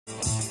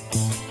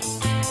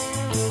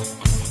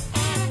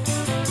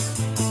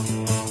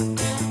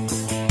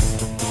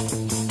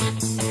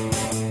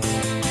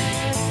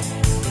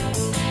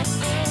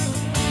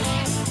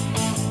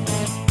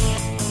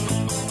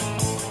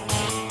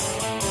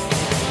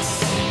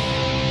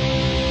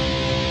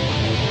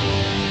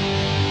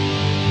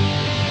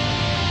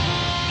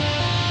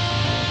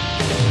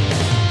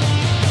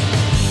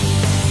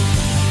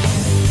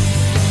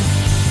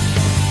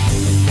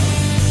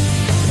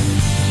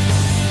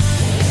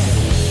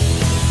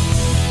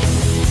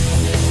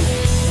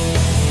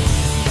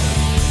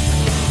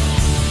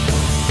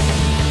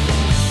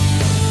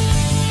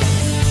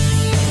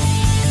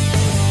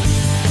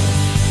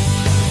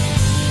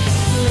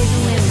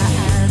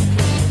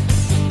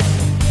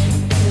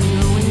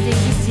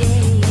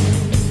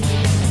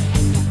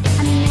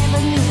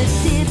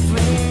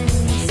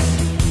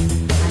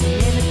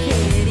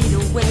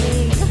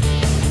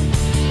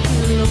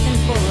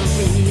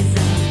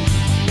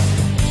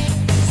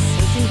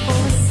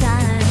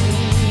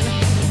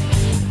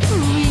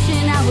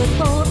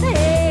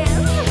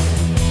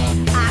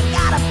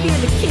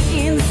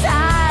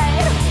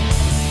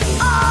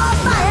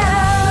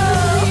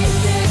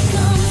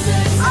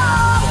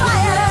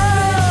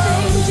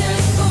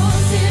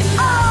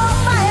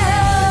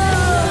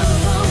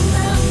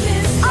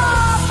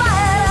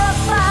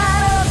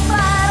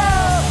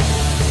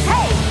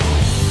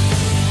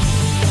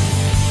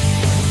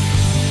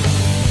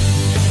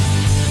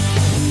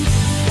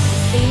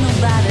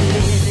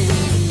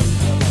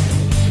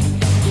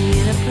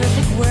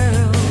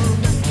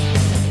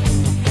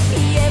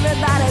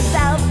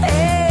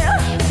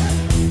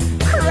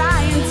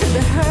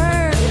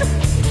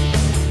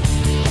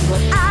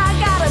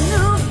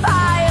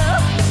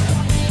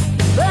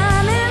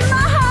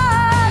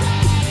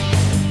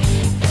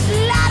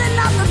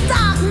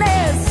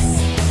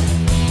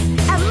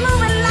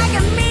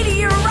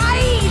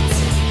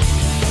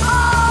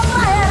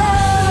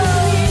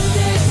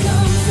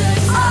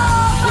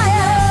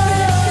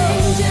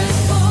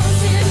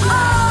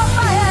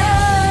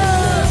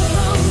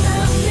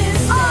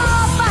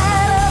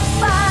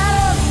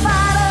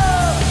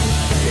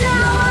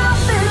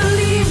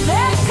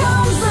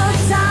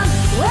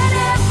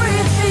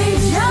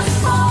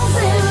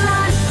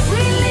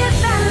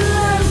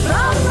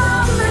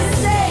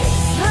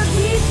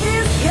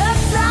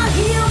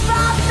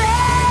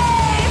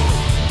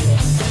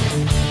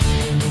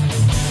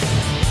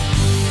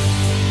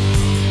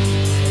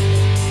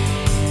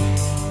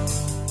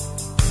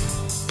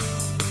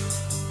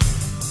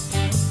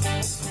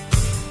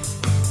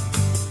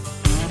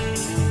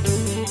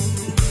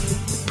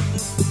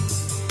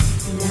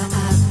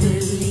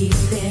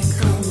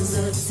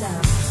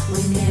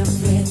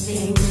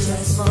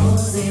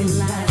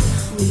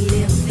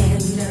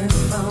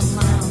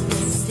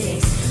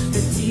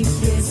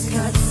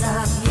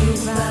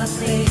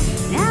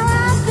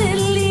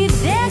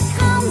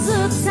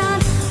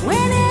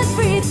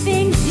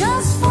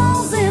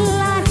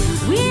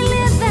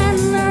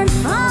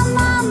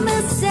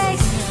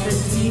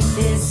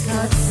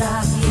cuts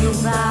are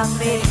healed by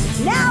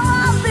faith. Now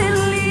I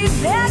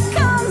believe there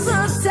comes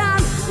a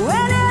time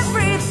when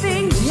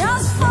everything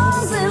just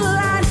falls in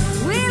line.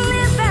 We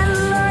live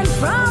and learn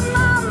from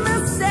our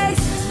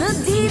mistakes. The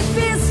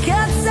deepest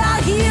cuts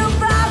are healed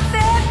by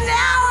faith. Now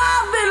I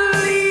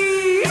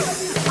believe.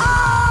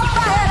 Oh,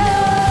 fire.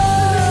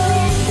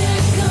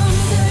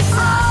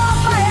 Oh,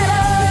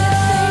 fire.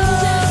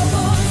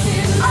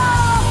 Oh,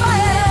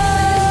 fire.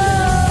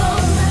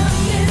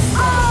 Oh,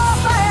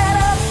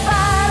 fire,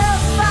 fire,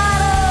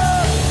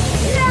 fire.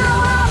 Now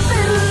I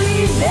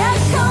believe there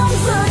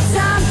comes a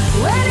time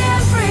when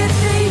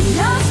everything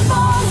just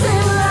falls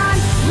in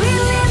line. We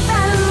live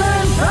and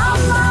learn from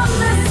our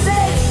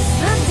mistakes.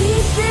 The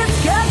deepest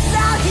cuts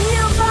are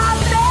healed by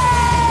faith.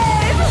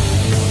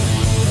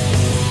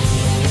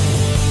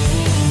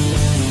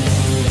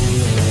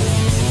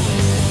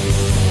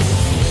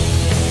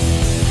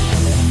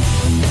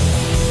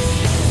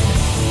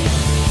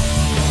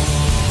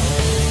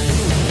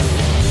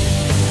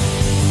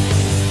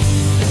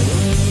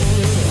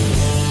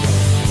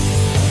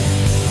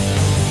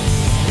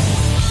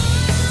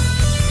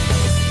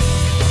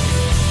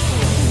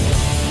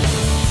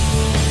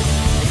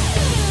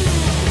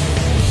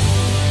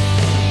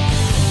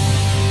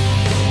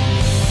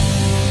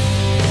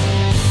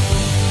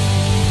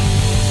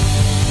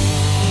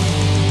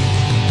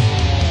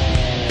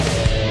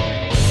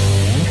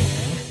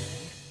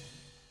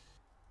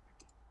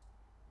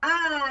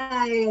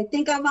 I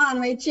think I'm on,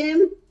 right,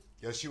 Jim?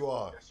 Yes, you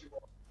are.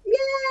 Yay!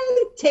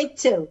 Take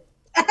two.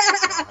 And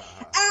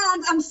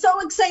I'm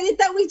so excited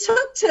that we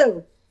took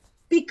two,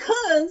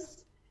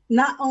 because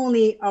not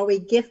only are we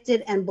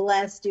gifted and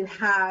blessed, you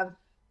have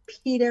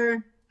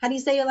Peter. How do you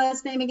say your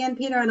last name again,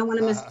 Peter? I don't want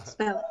to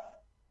misspell it.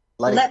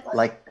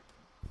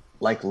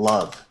 Like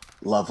love,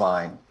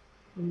 Levine.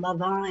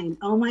 Levine.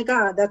 Oh my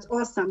God, that's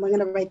awesome. We're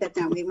gonna write that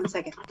down. Wait 1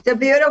 second. It's a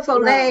beautiful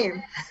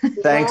name.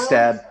 Thanks,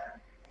 Dad.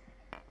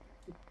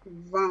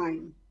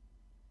 Vine.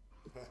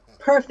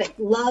 Perfect.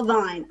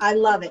 Levine. I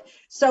love it.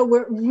 So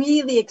we're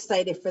really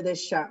excited for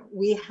this show.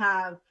 We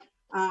have,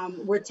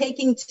 we're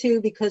taking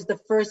two because the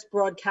first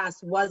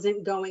broadcast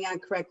wasn't going on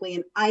correctly,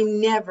 and I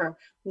never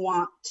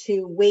want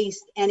to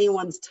waste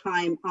anyone's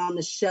time on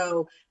the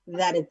show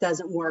that it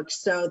doesn't work.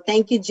 So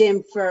thank you,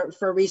 Jim, for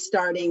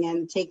restarting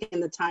and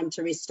taking the time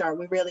to restart.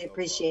 We really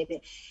appreciate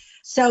it.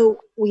 So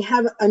we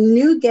have a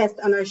new guest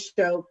on our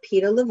show,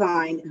 Peter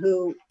Levine,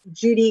 who,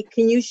 Judy,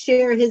 can you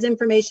share his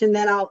information?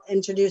 Then I'll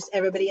introduce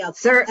everybody else.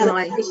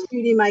 Certainly. And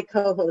Judy, my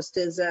co-host,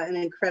 is an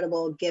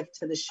incredible gift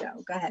to the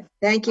show. Go ahead.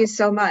 Thank you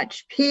so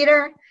much.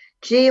 Peter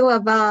G.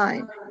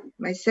 Levine.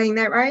 Am I saying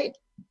that right?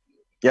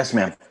 Yes,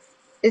 ma'am.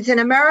 Is an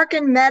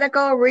American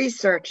medical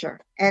researcher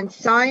and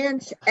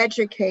science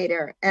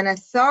educator and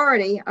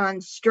authority on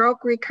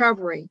stroke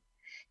recovery.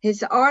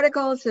 His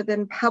articles have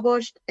been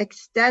published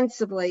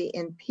extensively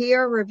in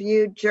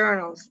peer-reviewed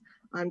journals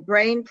on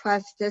brain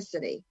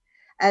plasticity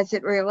as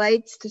it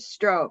relates to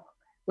stroke,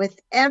 with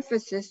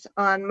emphasis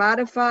on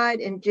modified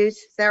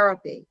induced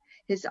therapy.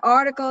 His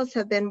articles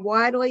have been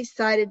widely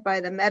cited by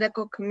the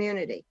medical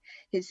community.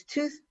 His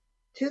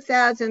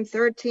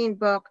 2013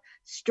 book,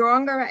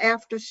 Stronger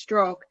After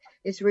Stroke,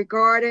 is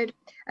regarded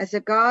as a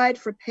guide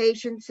for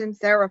patients and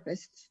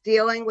therapists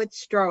dealing with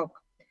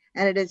stroke,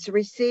 and it has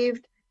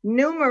received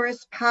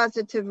numerous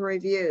positive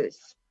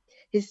reviews.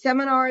 His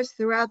seminars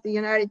throughout the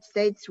United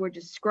States were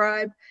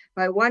described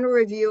by one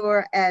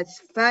reviewer as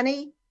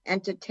funny,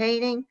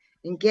 entertaining,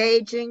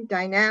 engaging,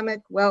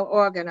 dynamic,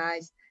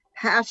 well-organized,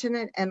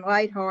 passionate, and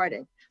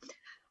lighthearted.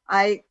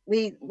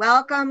 We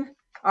welcome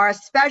our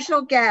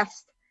special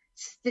guest,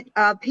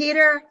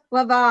 Peter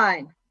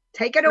Levine.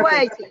 Take it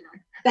away, Peter.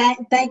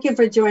 Thank you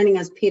for joining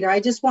us, Peter. I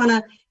just want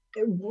to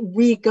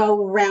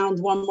go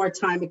around one more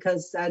time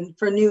because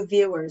for new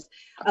viewers,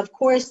 of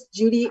course,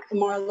 Judy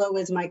Marlowe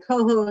is my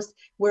co-host.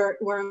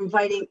 We're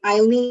inviting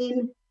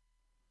Eileen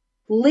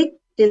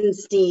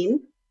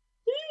Lichtenstein.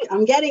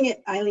 I'm getting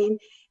it, Eileen.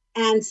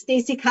 And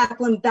Stacy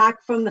Kaplan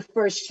back from the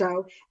first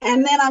show.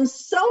 And then I'm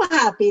so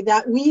happy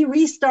that we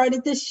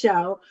restarted this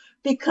show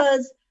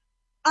because,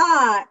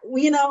 I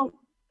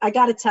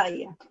got to tell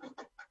you,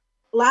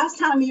 last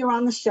time you were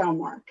on the show,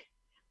 Mark,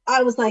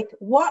 I was like,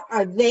 what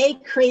are they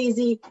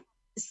crazy?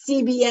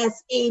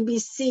 CBS,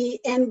 ABC,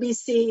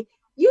 NBC.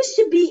 You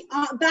should be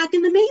back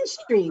in the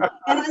mainstream.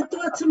 And I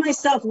thought to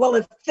myself, well,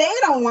 if they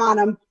don't want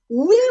them,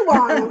 we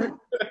want them.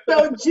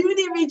 So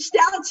Judy reached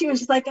out to you and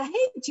she's like, hey,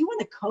 do you want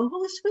to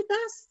co-host with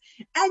us?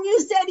 And you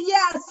said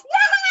yes.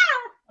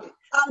 Yeah.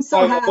 I'm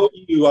so happy. I told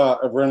you,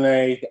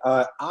 Renee,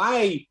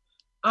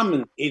 I'm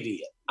an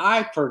idiot.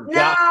 I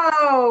forgot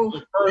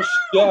the first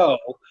show.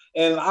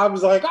 And I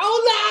was like,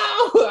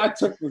 oh no! I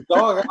took the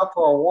dog out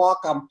for a walk.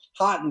 I'm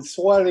hot and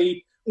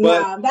sweaty.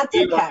 But no, that's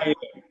okay.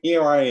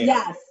 Here I am.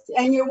 Yes,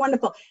 and you're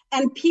wonderful.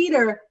 And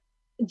Peter,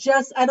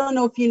 I don't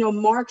know if you know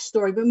Mark's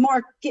story, but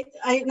Mark,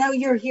 I know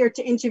you're here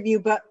to interview,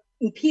 but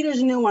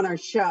Peter's new on our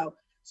show.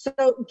 So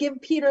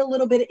give Peter a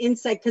little bit of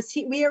insight, because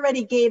we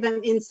already gave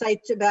him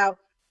insight about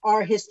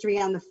our history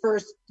on the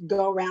first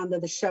go-round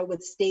of the show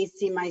with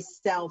Stacy,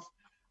 myself,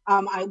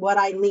 what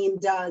Eileen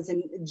does,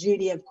 and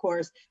Judy, of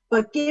course.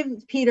 But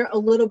give Peter a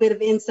little bit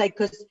of insight,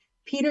 because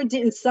Peter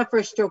didn't suffer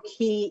a stroke.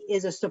 He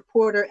is a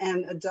supporter,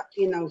 and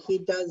he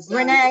does.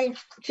 Renee,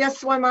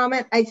 just one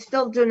moment. I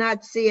still do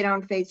not see it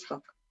on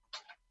Facebook.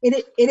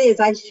 It is.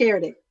 I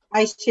shared it.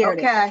 I shared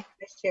it.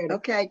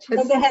 Okay.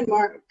 So go ahead,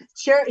 Mark.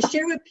 Share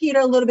with Peter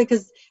a little bit,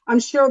 because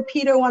I'm sure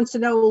Peter wants to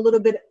know a little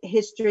bit of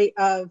history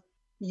of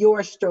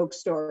your stroke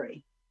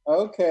story.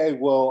 Okay.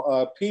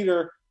 Well,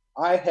 Peter,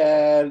 I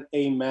had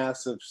a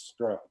massive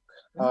stroke.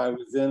 I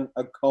was in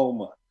a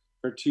coma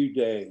for 2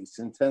 days,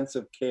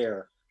 intensive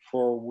care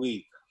for a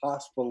week,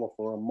 hospital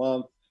for a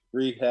month,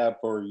 rehab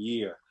for a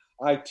year.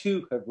 I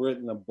too have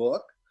written a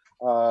book.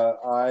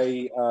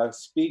 I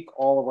speak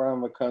all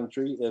around the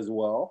country as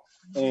well.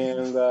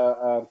 And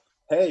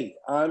hey,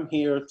 I'm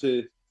here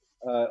to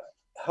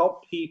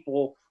help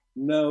people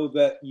know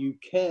that you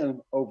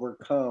can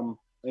overcome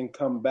and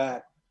come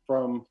back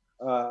from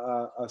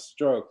a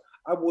stroke.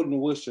 I wouldn't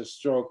wish a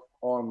stroke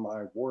on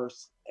my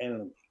worst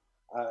enemy.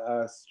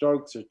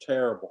 Strokes are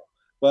terrible.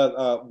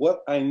 But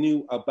what I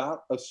knew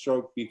about a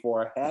stroke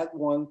before I had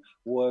one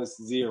was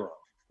zero.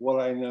 What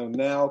I know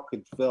now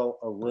could fill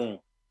a room.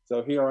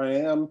 So here I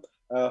am,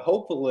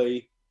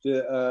 hopefully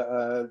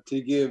to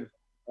give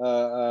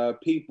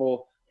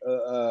people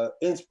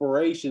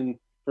inspiration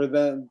for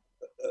them.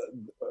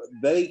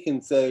 They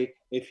can say,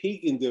 if he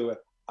can do it,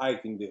 I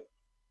can do it.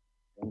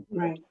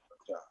 Right.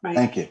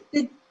 Thank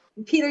you.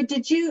 Peter,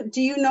 do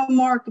you know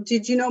Mark?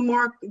 Did you know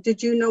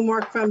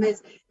Mark from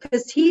his,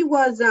 because he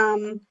was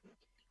a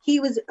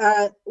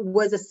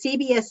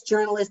CBS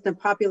journalist and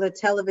popular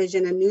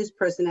television and news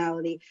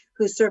personality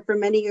who served for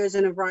many years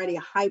in a variety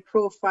of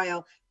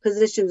high-profile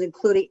positions,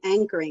 including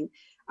anchoring.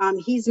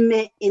 He's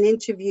met and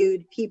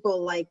interviewed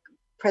people like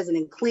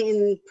President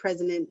Clinton,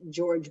 President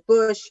George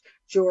Bush,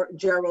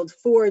 Gerald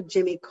Ford,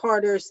 Jimmy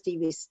Carter,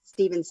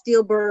 Steven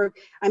Spielberg.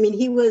 I mean,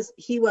 he was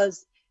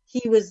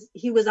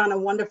on a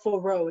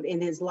wonderful road in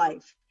his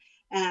life,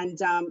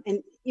 and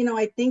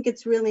I think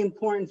it's really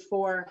important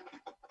for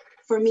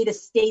me to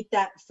state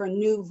that for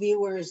new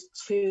viewers,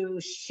 to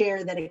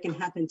share that it can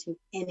happen to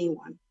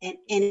anyone at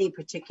any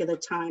particular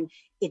time.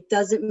 It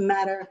doesn't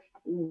matter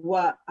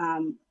what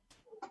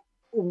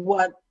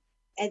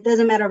it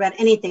doesn't matter about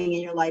anything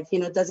in your life.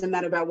 It doesn't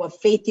matter about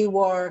what faith you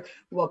are,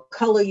 what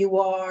color you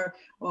are,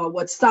 or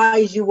what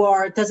size you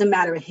are. It doesn't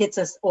matter. It hits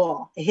us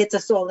all. It hits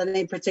us all at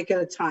any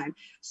particular time.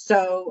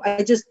 So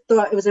I just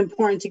thought it was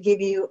important to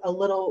give you a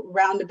little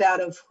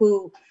roundabout of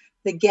who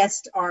the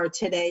guests are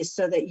today,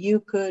 so that you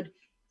could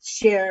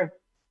share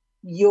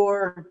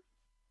your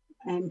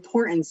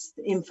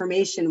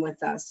information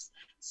with us.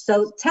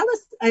 So tell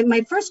us,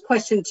 my first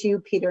question to you,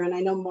 Peter, and I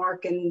know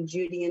Mark and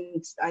Judy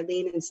and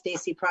Eileen and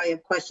Stacy probably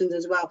have questions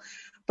as well,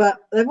 but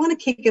I want to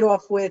kick it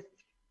off with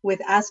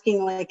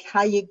asking, like,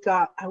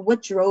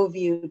 what drove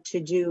you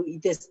to do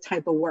this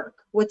type of work?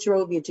 What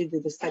drove you to do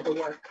this type of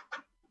work?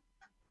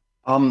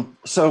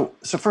 So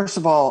first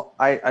of all,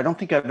 I don't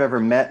think I've ever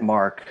met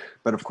Mark,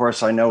 but of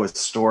course I know his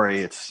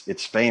story.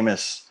 It's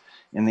famous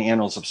in the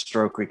annals of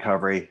stroke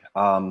recovery.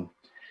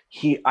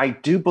 I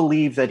do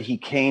believe that he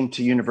came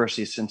to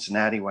University of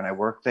Cincinnati when I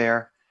worked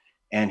there,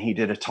 and he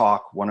did a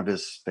talk, one of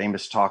his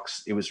famous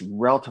talks. It was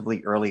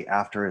relatively early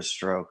after his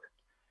stroke.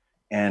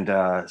 And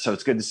so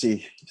it's good to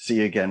see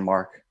you again,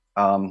 Mark.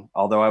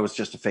 Although I was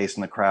just a face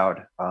in the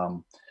crowd,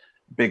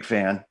 big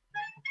fan.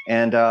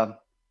 And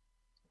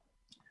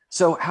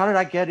so how did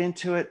I get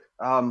into it?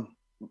 I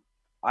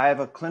have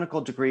a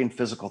clinical degree in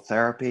physical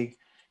therapy.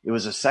 It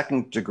was a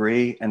second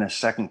degree and a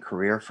second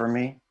career for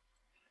me.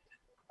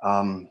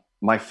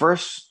 My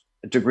first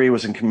degree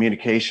was in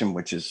communication,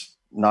 which is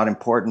not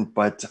important,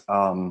 but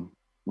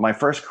my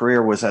first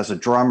career was as a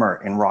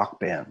drummer in rock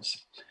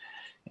bands.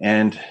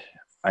 And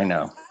I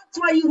know. That's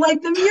why you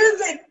like the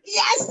music.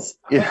 Yes.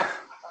 Yeah.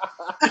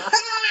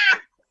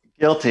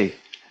 Guilty.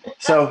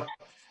 So,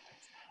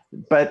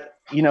 but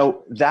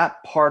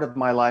that part of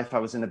my life, I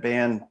was in a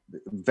band,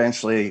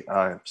 eventually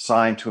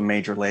signed to a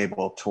major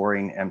label,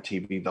 touring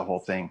MTV, the whole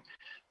thing.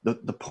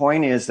 The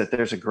point is that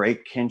there's a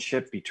great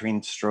kinship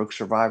between stroke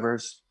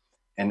survivors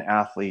and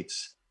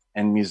athletes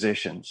and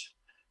musicians.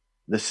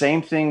 The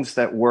same things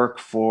that work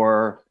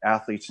for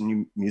athletes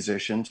and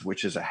musicians,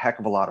 which is a heck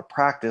of a lot of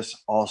practice,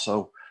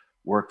 also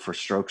work for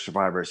stroke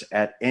survivors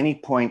at any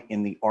point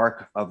in the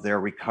arc of their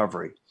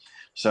recovery.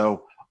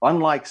 So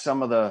unlike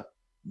some of the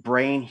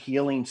brain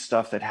healing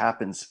stuff that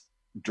happens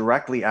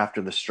directly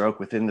after the stroke,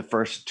 within the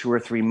first 2 or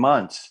 3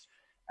 months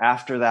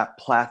after that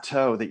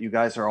plateau that you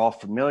guys are all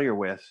familiar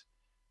with,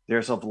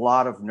 there's a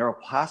lot of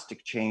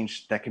neuroplastic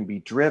change that can be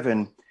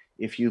driven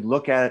if you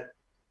look at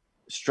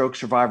stroke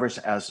survivors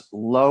as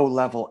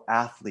low-level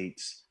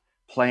athletes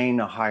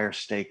playing a higher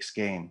stakes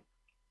game.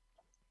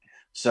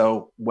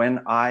 So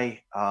when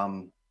I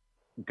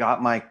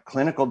got my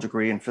clinical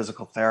degree in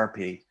physical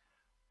therapy,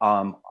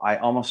 I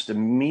almost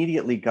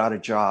immediately got a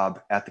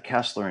job at the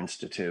Kessler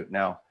Institute.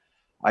 Now,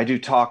 I do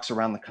talks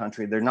around the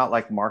country. They're not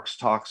like Mark's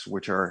talks,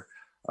 which are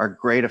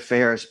great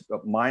affairs,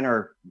 but mine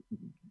are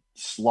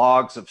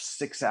slogs of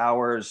 6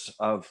 hours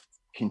of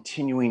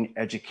continuing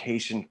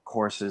education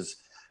courses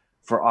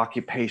for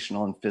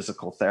occupational and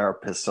physical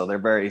therapists. So they're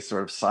very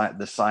sort of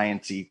the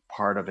sciencey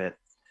part of it.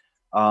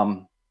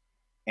 And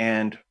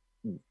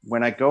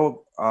when I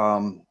go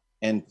and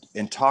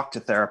talk to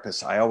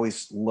therapists, I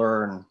always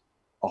learn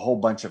a whole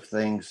bunch of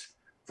things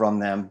from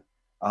them.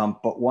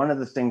 But one of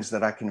the things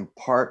that I can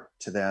impart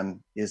to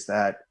them is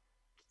that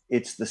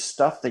it's the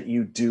stuff that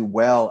you do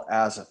well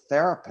as a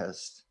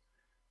therapist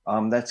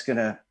that's going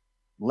to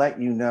let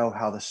you know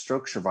how the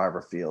stroke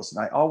survivor feels.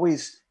 And I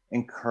always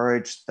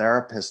encourage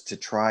therapists to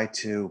try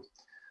to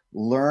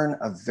learn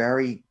a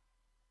very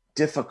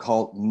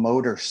difficult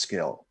motor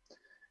skill,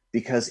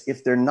 because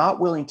if they're not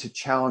willing to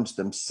challenge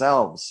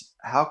themselves,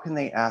 how can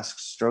they ask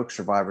stroke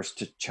survivors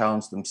to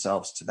challenge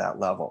themselves to that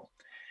level?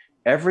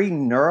 Every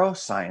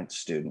neuroscience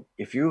student,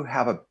 if you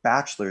have a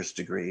bachelor's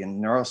degree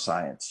in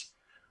neuroscience,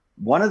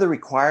 one of the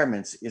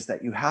requirements is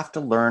that you have to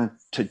learn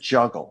to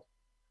juggle,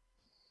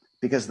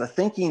 because the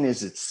thinking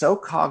is it's so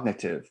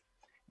cognitive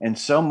and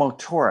so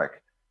motoric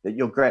that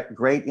you'll get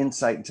great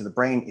insight into the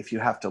brain if you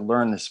have to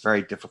learn this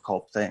very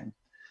difficult thing.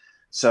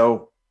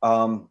 So,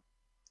 ReneMarie,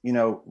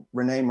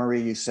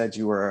 you said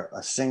you were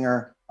a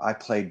singer. I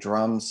played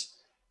drums.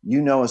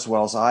 You know as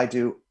well as I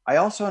do. I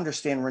also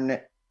understand,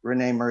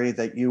 ReneMarie,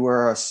 that you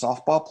were a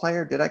softball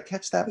player. Did I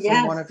catch that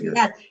from one of your?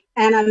 Yes,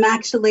 and I'm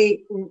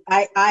actually,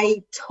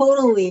 I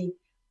totally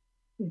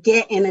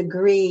get and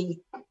agree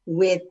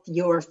with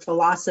your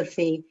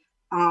philosophy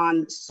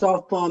on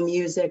softball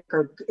music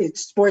or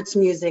sports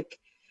music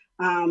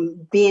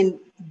being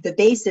the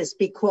basis,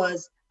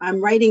 because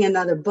I'm writing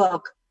another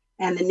book,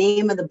 and the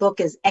name of the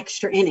book is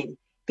Extra Inning,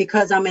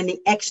 because I'm in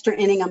the extra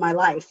inning of my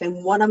life,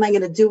 and what am I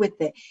going to do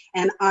with it?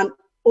 And on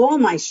all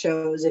my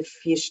shows,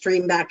 if you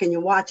stream back and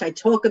you watch, I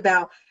talk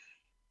about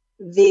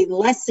the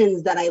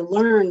lessons that I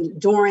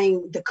learned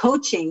during the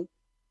coaching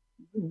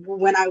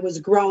when I was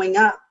growing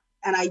up,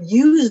 and I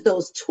used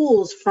those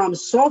tools from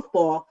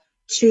softball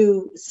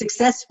to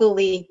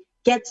successfully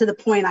get to the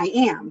point I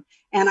am.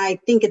 And I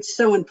think it's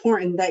so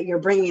important that you're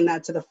bringing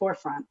that to the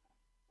forefront.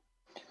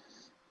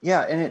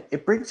 Yeah, and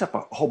it brings up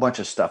a whole bunch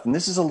of stuff. And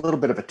this is a little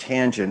bit of a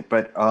tangent,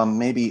 but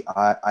maybe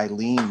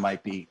Eileen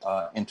might be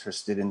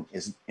interested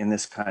in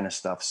this kind of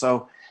stuff.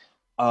 So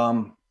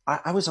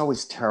I was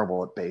always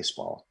terrible at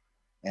baseball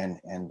and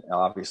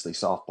obviously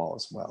softball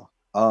as well.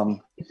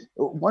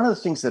 One of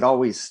the things that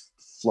always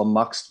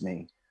flummoxed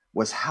me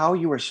was how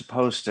you were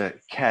supposed to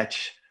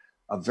catch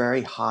a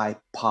very high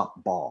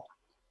pop ball.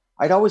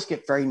 I'd always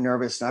get very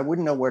nervous and I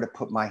wouldn't know where to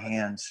put my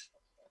hands.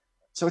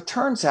 So it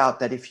turns out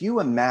that if you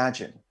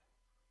imagine,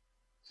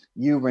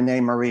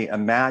 ReneMarie,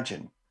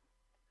 imagine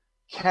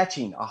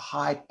catching a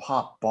high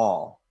pop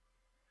ball,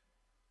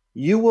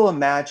 you will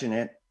imagine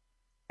it,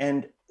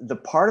 and the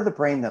part of the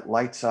brain that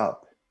lights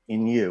up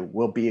in you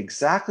will be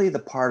exactly the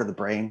part of the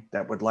brain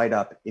that would light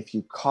up if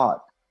you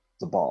caught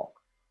the ball.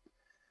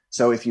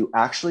 So if you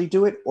actually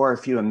do it, or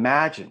if you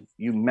imagine,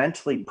 you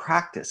mentally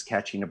practice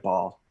catching a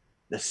ball,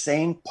 the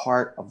same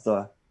part of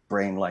the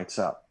brain lights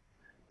up.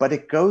 But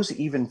it goes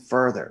even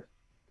further.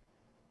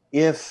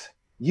 If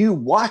you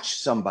watch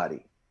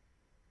somebody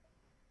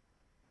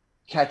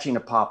catching a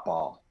pop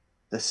ball,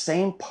 the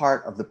same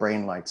part of the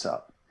brain lights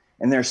up.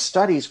 And there's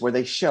studies where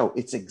they show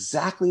it's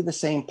exactly the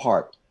same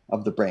part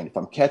of the brain. If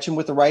I'm catching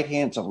with the right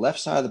hand, it's on the left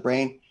side of the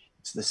brain,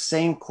 it's the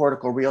same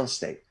cortical real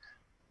estate.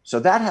 So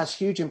that has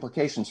huge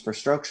implications for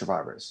stroke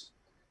survivors,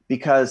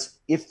 because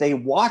if they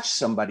watch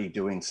somebody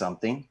doing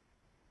something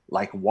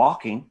like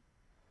walking,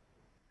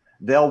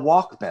 they'll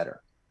walk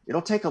better.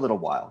 It'll take a little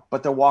while,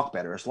 but they'll walk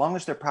better as long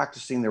as they're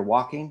practicing their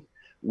walking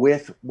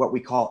with what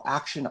we call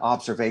action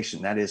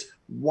observation. That is,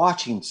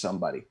 watching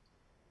somebody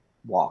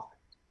walk.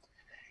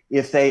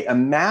 If they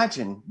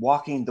imagine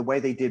walking the way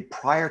they did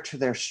prior to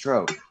their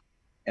stroke,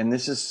 and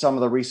this is some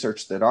of the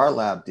research that our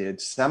lab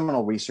did,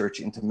 seminal research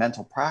into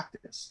mental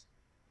practice.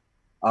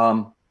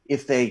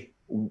 If they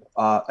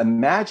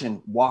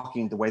imagine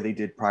walking the way they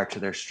did prior to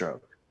their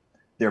stroke,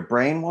 their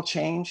brain will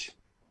change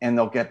and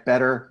they'll get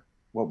better,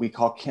 what we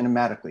call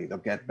kinematically. They'll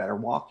get better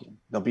walking.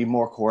 They'll be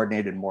more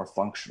coordinated, more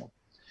functional.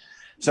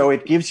 So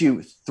it gives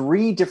you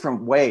 3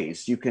 different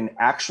ways. You can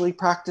actually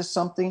practice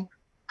something,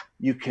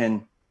 you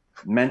can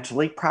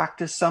mentally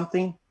practice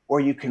something, or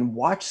you can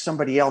watch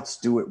somebody else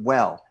do it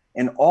well.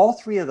 And all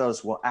 3 of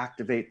those will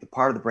activate the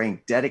part of the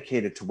brain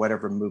dedicated to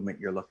whatever movement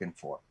you're looking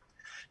for.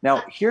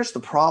 Now, here's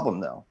the problem,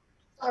 though.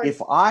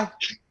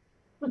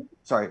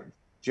 Sorry, do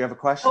you have a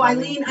question? Oh,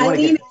 Eileen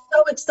is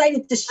so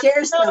excited to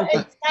share something. So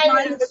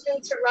excited for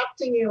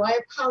interrupting you. I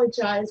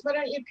apologize. Why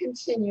don't you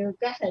continue?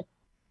 Go ahead.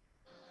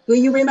 Do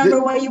you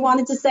remember what you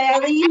wanted to say,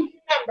 Eileen?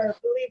 I remember,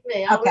 believe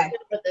me. I'll remember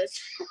this.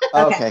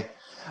 Okay.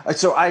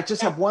 So I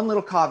just have one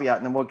little caveat,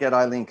 and then we'll get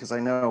Eileen, because I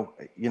know,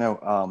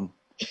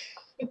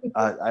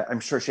 I'm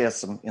sure she has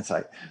some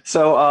insight.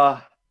 So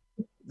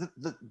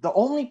the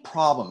only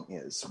problem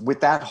is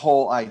with that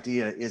whole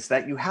idea is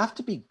that you have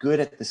to be good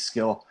at the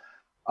skill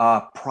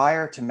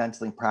prior to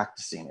mentally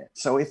practicing it.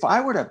 So if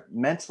I were to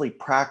mentally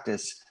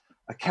practice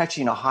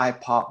catching a high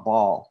pop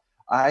ball,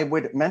 I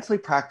would mentally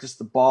practice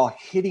the ball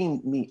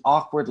hitting me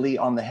awkwardly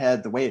on the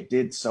head the way it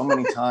did so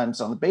many times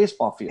on the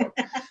baseball field.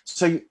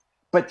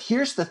 But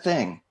here's the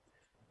thing.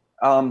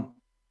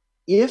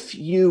 If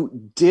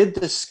you did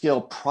the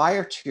skill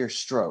prior to your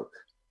stroke,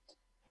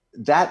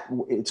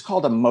 it's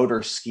called a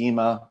motor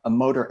schema, a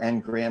motor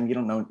engram. You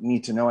don't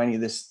need to know any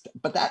of this,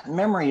 but that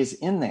memory is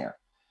in there.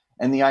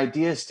 And the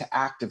idea is to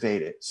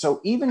activate it.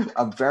 So even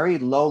a very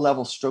low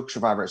level stroke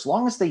survivor, as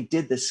long as they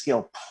did the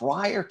skill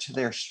prior to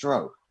their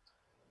stroke,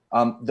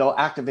 they'll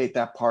activate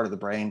that part of the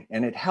brain.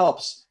 And it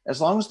helps as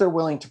long as they're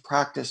willing to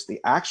practice the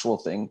actual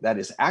thing that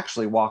is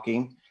actually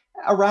walking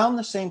around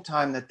the same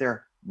time that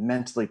they're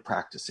mentally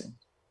practicing.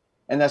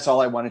 And that's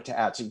all I wanted to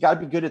add. So you got to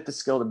be good at the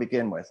skill to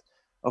begin with.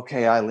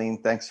 Okay,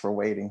 Eileen, thanks for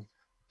waiting.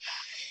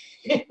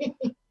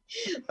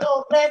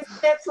 Well,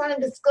 that's one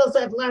of the skills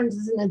I've learned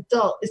as an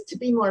adult, is to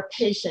be more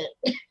patient.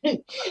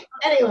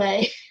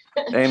 Anyway.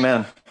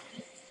 Amen.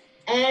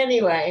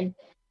 Anyway,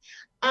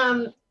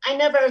 I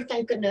never,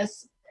 thank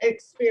goodness,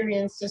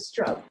 experienced a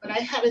stroke, but I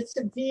had a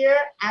severe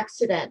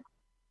accident.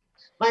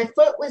 My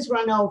foot was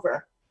run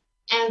over,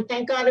 and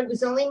thank God it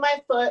was only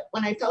my foot.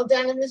 When I fell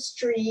down in the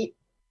street,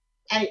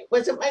 it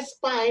wasn't my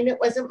spine, it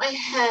wasn't my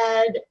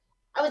head.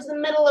 I was in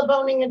the middle of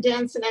owning a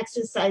dance and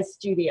exercise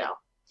studio.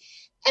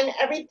 And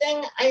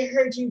everything I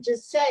heard you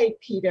just say,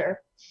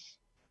 Peter,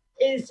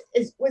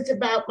 was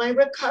about my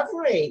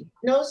recovery.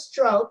 No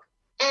stroke,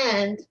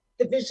 and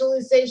the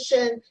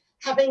visualization,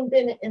 having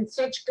been in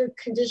such good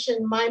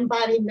condition, mind,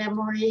 body,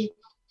 memory,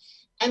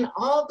 and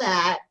all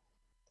that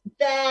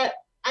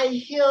I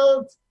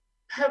healed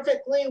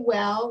perfectly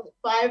well.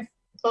 5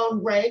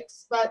 bone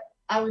breaks, but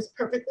I was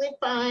perfectly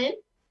fine.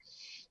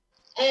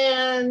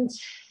 And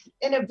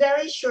in a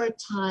very short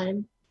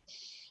time,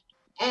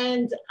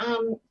 and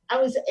I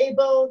was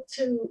able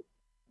to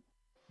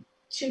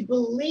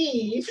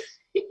believe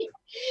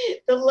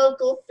the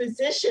local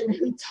physician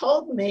who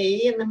told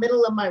me in the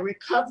middle of my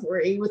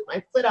recovery with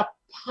my foot up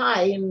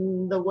high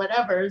in the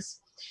whatevers,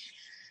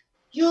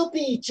 you'll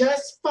be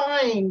just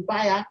fine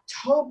by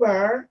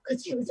October,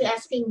 because he was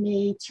asking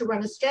me to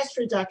run a stress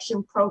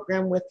reduction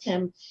program with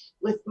him,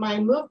 with my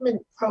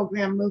movement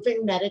program,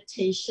 moving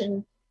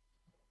meditation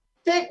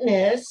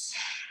fitness,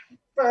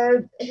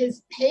 for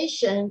his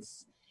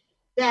patients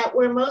that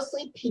were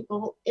mostly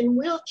people in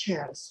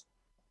wheelchairs.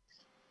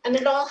 And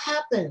it all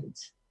happened.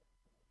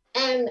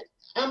 And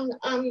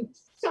I'm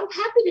so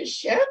happy to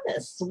share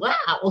this.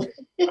 Wow.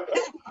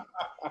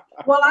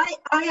 Well,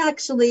 I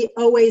actually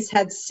always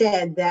had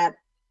said that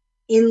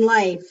in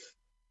life,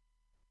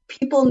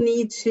 people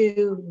need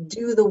to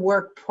do the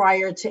work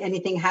prior to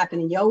anything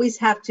happening. You always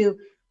have to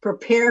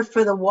prepare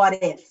for the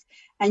what if,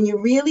 and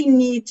you really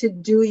need to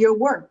do your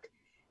work.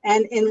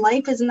 And in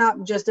life is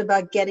not just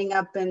about getting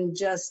up and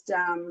just,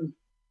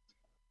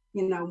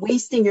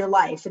 wasting your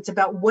life. It's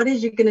about what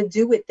is you going to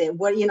do with it?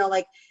 What are you going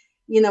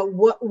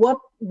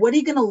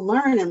to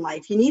learn in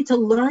life? You need to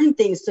learn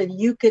things so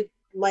you could,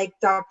 like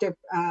Dr.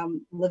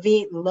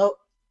 Levine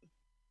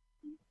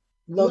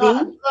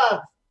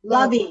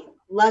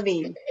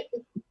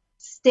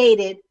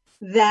stated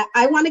that,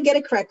 I want to get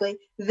it correctly,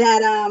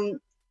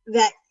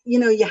 that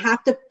you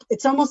have to,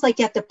 it's almost like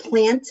you have to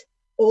plant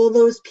all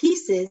those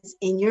pieces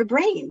in your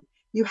brain.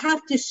 You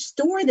have to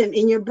store them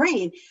in your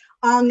brain.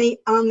 On the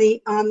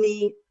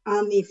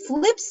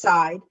flip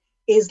side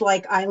is,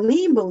 like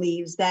Eileen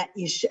believes that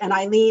and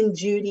Eileen,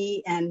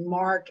 Judy, and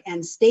Mark,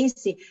 and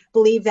Stacy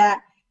believe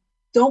that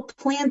don't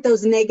plant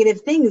those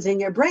negative things in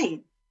your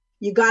brain.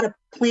 You got to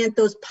plant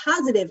those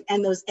positive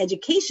and those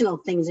educational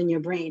things in your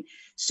brain,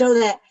 so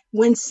that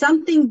when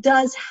something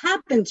does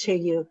happen to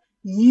you,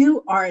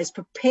 you are as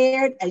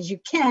prepared as you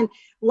can.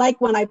 Like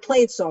when I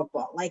played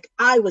softball, like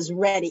I was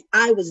ready.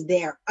 I was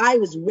there. I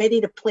was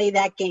ready to play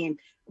that game.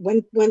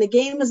 When the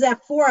game was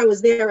at 4, I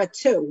was there at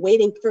 2,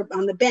 waiting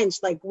on the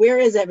bench. Like, where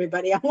is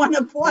everybody? I want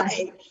to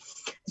play.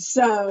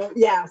 So,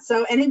 yeah.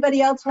 So anybody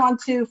else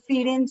want to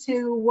feed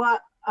into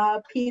what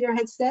Peter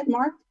had said,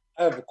 Mark?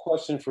 I have a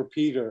question for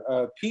Peter.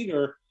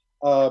 Peter,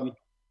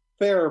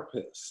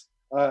 therapists.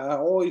 I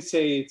always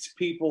say it's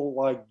people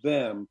like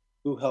them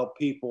who help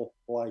people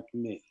like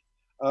me.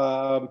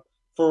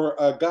 For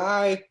a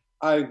guy,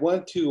 I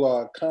went to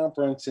a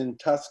conference in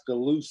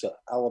Tuscaloosa,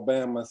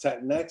 Alabama,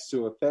 sat next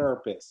to a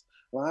therapist.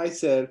 And I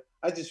said,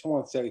 I just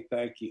want to say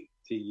thank you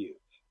to you,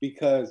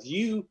 because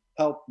you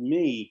helped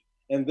me,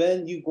 and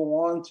then you go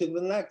on to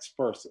the next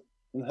person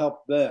and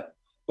help them.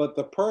 But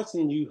the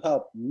person you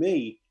helped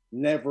me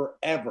never,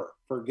 ever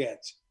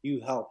forgets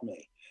you helped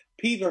me.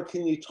 Peter,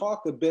 can you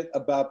talk a bit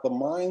about the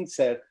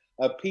mindset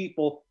of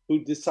people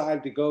who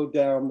decide to go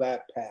down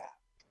that path?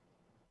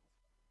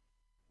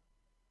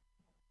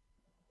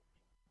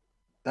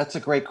 That's a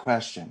great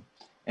question.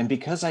 And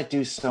because I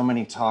do so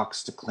many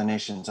talks to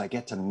clinicians, I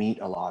get to meet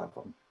a lot of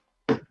them.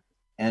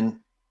 And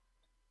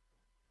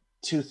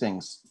 2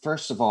 things.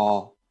 First of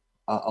all,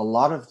 a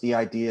lot of the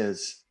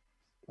ideas,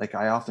 like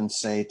I often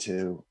say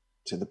to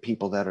the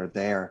people that are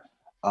there,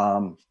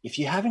 if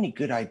you have any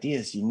good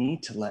ideas, you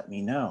need to let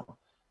me know,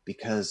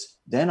 because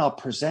then I'll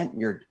present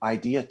your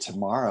idea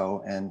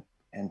tomorrow and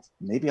and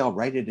maybe I'll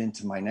write it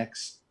into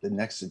the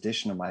next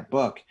edition of my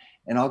book,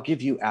 and I'll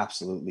give you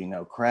absolutely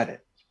no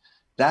credit.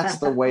 That's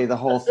the way the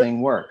whole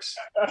thing works,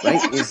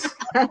 right?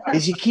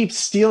 Is you keep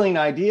stealing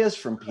ideas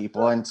from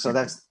people. And so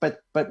that's,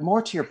 but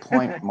more to your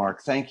point,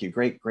 Mark, thank you.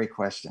 Great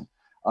question.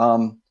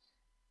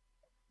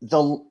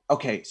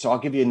 Okay, so I'll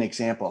give you an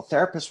example. A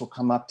therapist will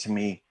come up to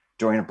me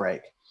during a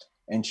break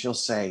and she'll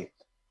say,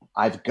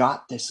 I've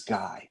got this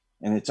guy.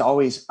 And it's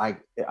always, I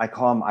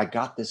call them, I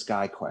got this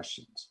guy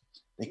questions.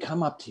 They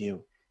come up to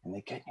you and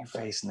they get in your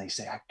face and they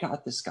say, I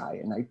got this guy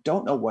and I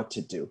don't know what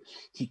to do.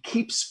 He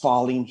keeps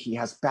falling. He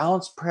has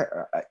balance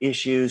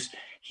issues.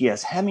 He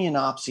has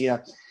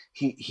hemianopsia.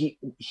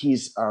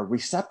 He's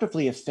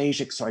receptively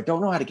aphasic, so I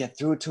don't know how to get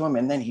through to him.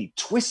 And then he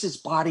twists his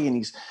body and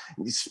he's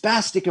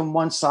spastic in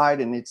one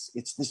side, and it's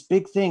this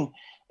big thing.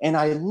 And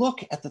I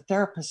look at the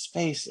therapist's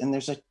face and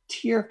there's a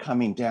tear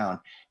coming down.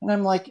 And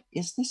I'm like,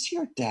 is this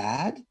your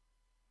dad?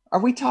 Are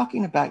we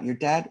talking about your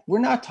dad? We're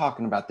not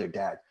talking about their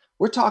dad.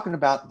 We're talking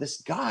about this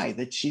guy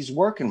that she's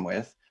working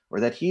with,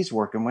 or that he's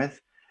working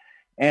with.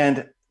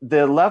 And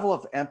the level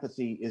of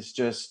empathy is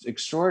just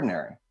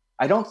extraordinary.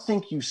 I don't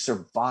think you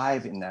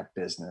survive in that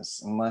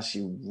business unless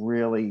you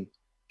really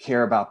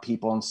care about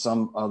people on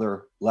some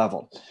other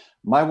level.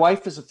 My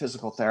wife is a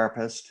physical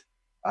therapist.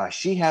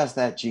 She has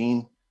that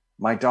gene.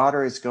 My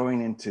daughter is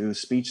going into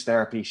speech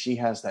therapy. She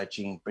has that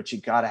gene, but you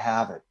got to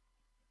have it.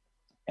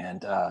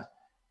 And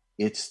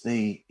it's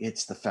the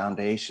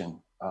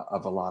foundation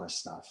of a lot of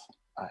stuff.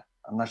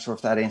 I'm not sure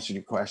if that answered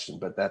your question,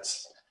 but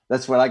that's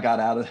what I got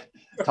out of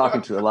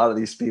talking to a lot of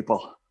these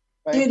people.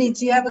 Judy,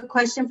 do you have a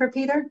question for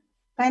Peter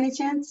by any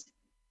chance?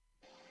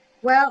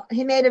 Well,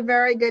 he made a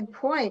very good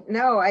point.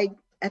 No,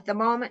 at the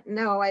moment,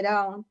 no, I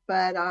don't,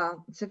 but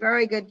it's a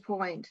very good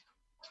point.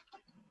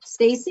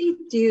 Stacy,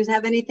 do you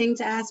have anything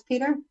to ask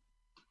Peter?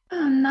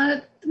 Not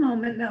at the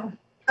moment, no.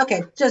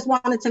 Okay, just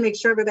wanted to make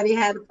sure everybody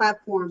had a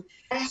platform.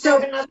 I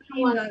have another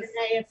one,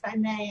 Renee, if I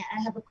may.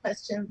 I have a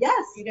question.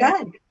 Yes, Peter. go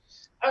ahead.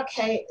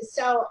 Okay,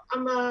 so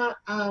I'm a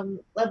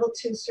level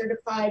 2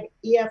 certified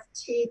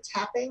EFT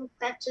tapping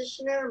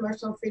practitioner,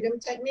 emotional freedom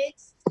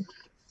techniques.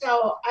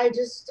 So I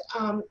just,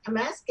 I'm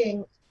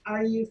asking,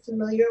 are you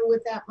familiar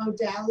with that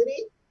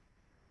modality?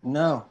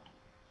 No.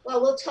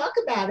 Well, we'll talk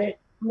about it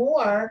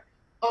more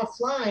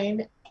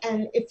offline.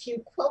 And if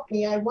you quote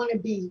me, I want to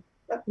be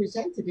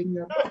represented in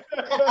your book.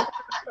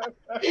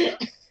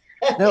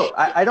 No,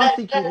 I don't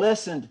think you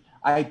listened.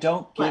 I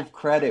don't give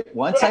credit.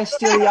 Once I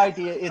steal the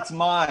idea, it's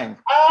mine.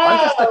 I'm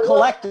just a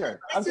collector.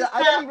 I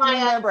don't even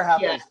remember half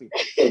those people.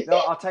 No,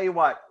 I'll tell you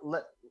what.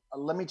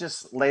 Let me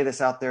just lay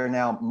this out there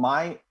now.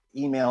 My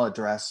email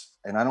address,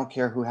 and I don't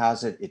care who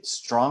has it, it's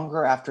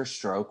Stronger After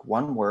Stroke,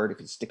 one word. If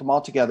you stick them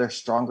all together,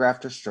 Stronger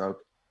After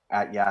Stroke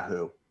at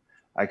Yahoo.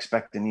 I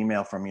expect an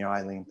email from you,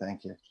 Eileen.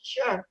 Thank you.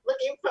 Sure.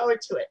 Looking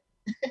forward to it.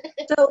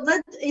 So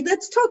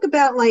let's talk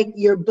about like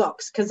your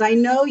books, because I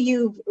know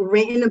you've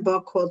written a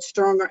book called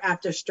Stronger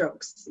After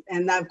Strokes,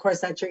 and that, of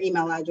course, that's your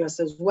email address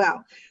as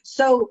well.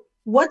 So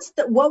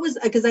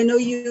because I know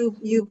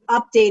you've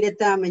updated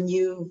them and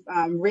you've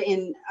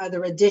written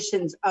other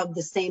editions of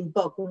the same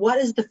book. What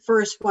is the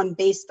first one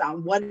based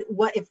on?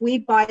 What if we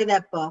buy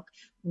that book?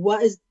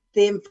 What is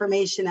the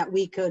information that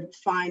we could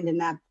find in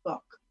that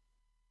book?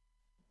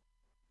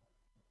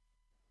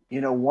 You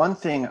know, one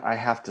thing I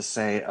have to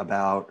say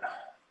about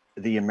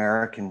the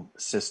American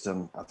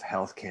system of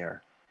healthcare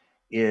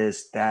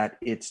is that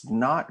it's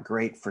not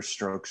great for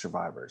stroke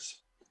survivors.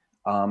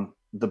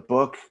 The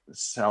book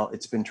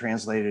it's been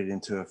translated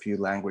into a few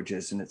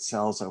languages and it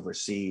sells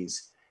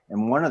overseas.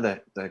 And one of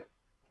the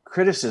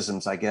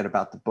criticisms I get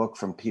about the book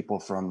from people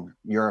from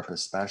Europe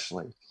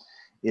especially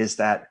is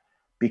that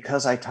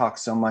because I talk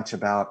so much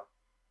about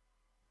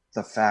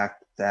the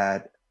fact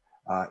that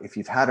if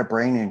you've had a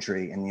brain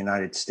injury in the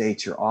United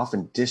States, you're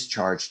often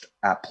discharged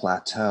at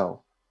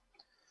plateau.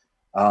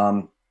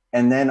 And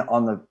then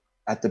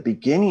at the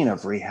beginning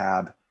of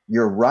rehab,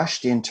 you're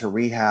rushed into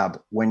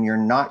rehab when you're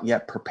not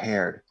yet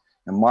prepared.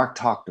 And Mark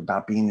talked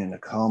about being in a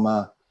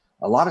coma.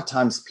 A lot of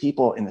times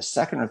people in the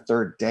second or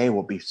third day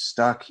will be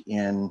stuck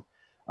in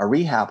a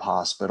rehab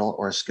hospital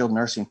or a skilled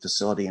nursing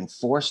facility and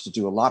forced to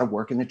do a lot of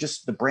work. And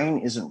the brain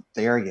isn't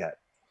there yet.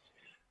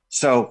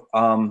 So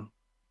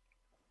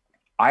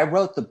I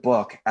wrote the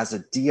book as a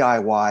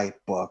DIY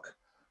book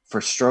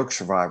for stroke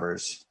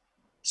survivors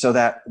so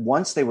that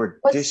once they were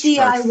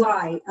discharged,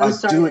 DIY? I'm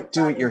sorry.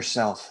 Do it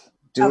yourself.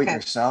 Do it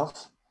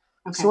yourself.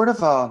 Okay. Sort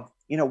of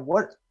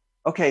what?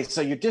 Okay, so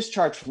you're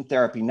discharged from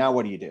therapy. Now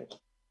what do you do?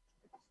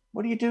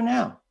 What do you do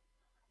now?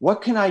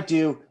 What can I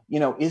do? You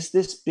know, is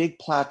this big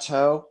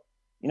plateau?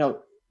 You know,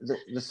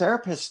 the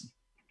therapist,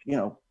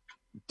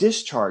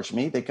 discharged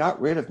me. They got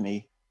rid of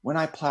me when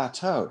I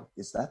plateaued.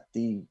 Is that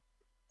the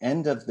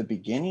end of the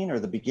beginning or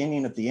the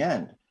beginning of the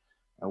end?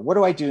 What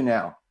do I do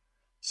now?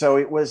 So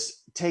it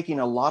was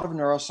taking a lot of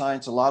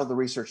neuroscience, a lot of the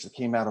research that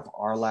came out of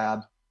our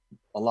lab,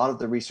 a lot of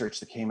the research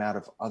that came out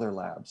of other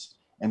labs,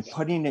 and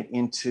putting it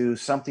into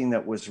something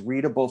that was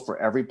readable for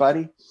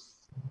everybody.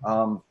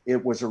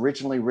 It was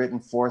originally written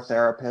for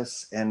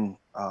therapists, and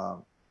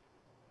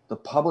the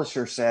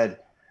publisher said,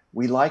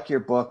 we like your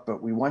book,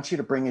 but we want you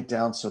to bring it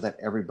down so that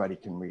everybody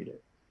can read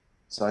it.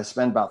 So I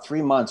spent about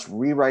 3 months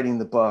rewriting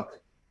the book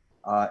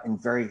in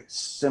very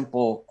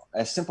simple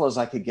as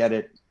I could get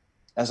it.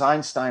 As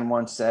Einstein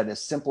once said,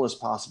 as simple as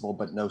possible,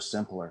 but no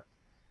simpler.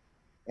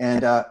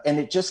 And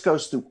it just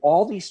goes through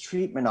all these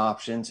treatment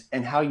options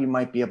and how you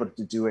might be able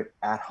to do it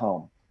at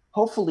home.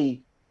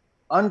 Hopefully,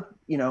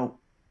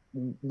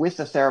 with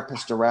a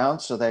therapist around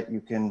so that you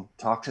can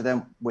talk to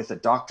them, with a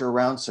doctor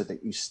around so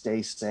that you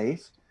stay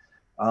safe.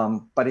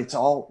 But it's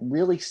all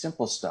really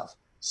simple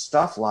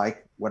stuff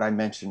like what I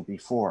mentioned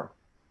before,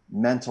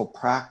 mental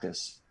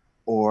practice,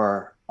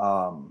 or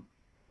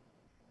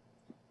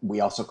we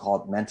also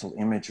call it mental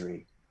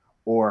imagery,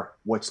 or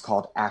what's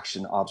called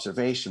action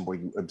observation, where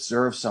you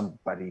observe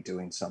somebody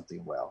doing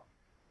something well.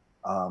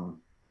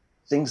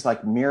 Things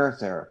like mirror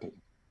therapy,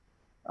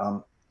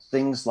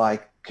 things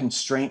like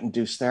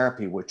constraint-induced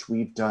therapy, which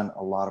we've done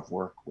a lot of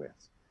work with.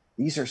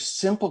 These are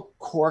simple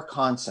core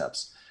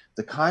concepts,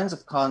 the kinds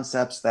of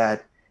concepts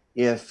that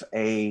if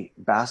a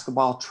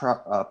basketball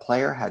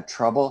player had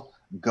trouble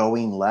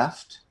going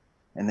left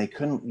and they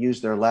couldn't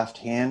use their left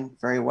hand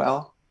very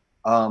well,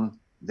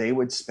 they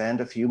would spend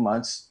a few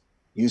months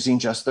using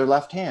just their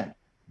left hand.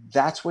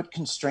 That's what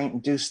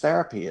constraint-induced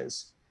therapy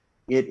is.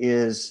 It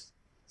is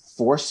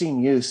forcing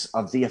use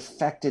of the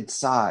affected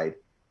side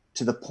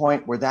to the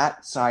point where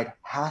that side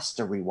has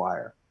to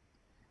rewire.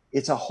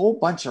 It's a whole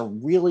bunch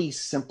of really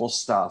simple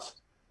stuff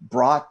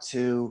brought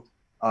to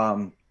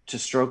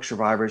stroke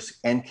survivors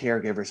and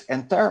caregivers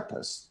and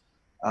therapists.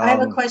 I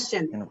have a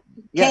question.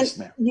 Yes,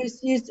 ma'am.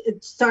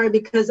 Sorry,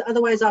 because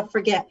otherwise I'll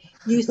forget.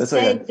 You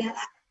said that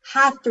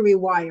have to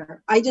rewire.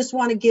 I just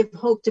want to give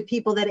hope to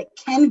people that it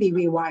can be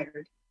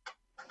rewired.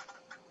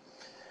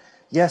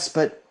 Yes,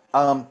 but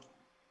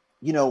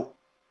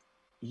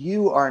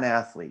you are an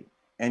athlete,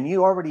 and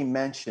you already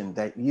mentioned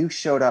that you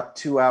showed up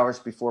 2 hours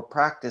before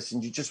practice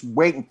and you're just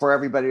waiting for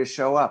everybody to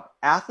show up.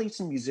 Athletes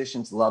and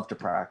musicians love to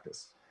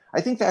practice.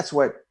 I think that's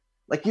what,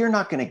 like, you're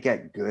not going to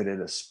get good at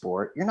a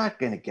sport. You're not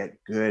going to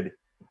get good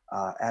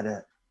at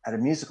a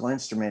musical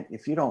instrument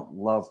if you don't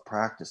love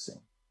practicing.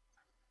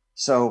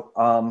 So,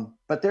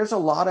 but there's a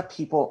lot of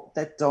people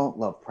that don't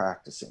love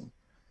practicing.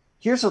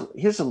 Here's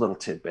a little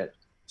tidbit.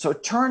 So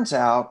it turns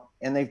out,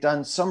 and they've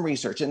done some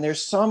research, and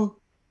there's some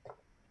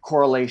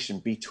correlation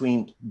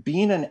between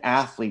being an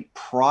athlete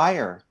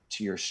prior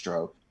to your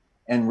stroke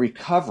and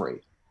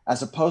recovery,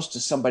 as opposed to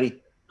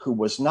somebody who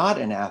was not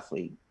an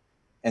athlete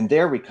and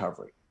their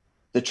recovery.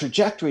 The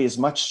trajectory is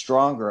much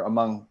stronger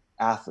among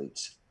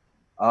athletes.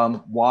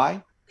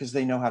 Why? Because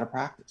they know how to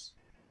practice,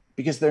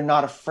 because they're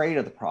not afraid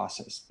of the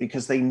process,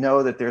 because they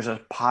know that there's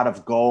a pot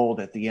of gold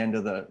at the end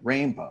of the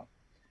rainbow.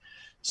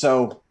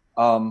 So,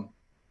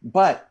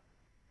 but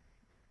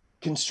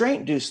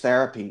constraint-induced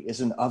therapy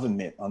is an oven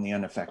mitt on the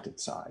unaffected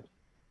side.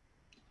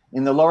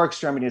 In the lower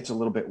extremity, it's a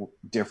little bit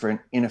different.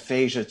 In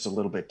aphasia, it's a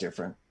little bit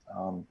different.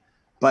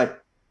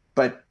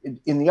 But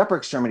in the upper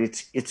extremity,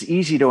 it's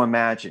easy to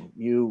imagine.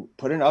 You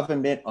put an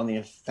oven mitt on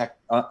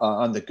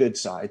on the good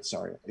side.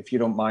 Sorry, if you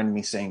don't mind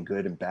me saying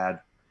good and bad.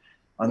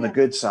 On the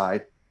good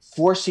side,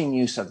 forcing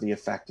use of the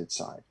affected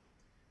side.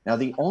 Now,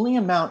 the only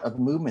amount of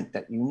movement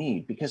that you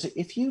need, because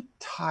if you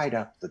tied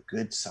up the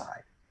good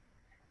side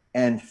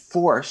and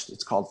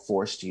it's called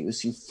forced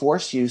use, you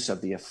force use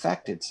of the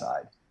affected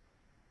side,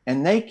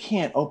 and they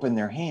can't open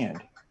their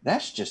hand,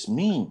 that's just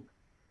mean.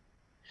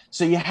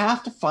 So you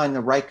have to find the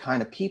right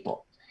kind of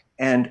people.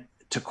 And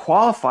to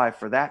qualify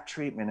for that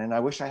treatment, and I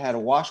wish I had a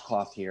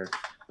washcloth here,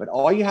 but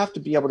all you have to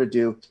be able to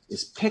do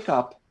is pick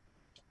up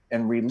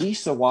and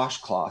release a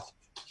washcloth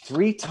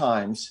 3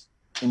 times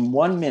in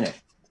 1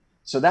 minute.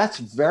 So that's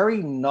very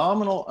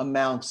nominal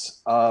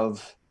amounts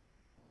of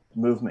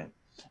movement.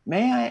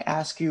 May I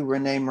ask you,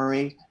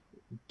 ReneMarie,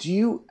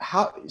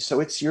 so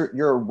it's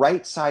your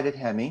right-sided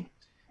hemi.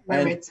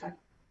 My right side.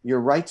 Your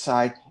right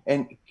side.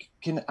 And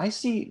can I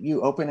see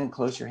you open and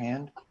close your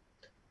hand?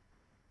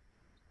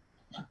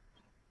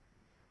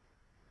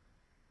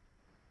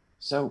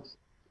 So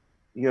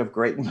you have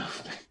great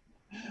movement.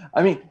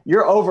 I mean,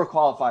 you're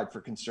overqualified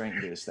for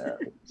constraint-induced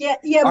therapy.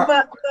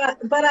 But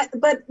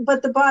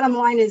the bottom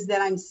line is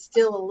that I'm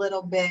still a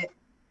little bit,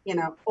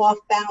 off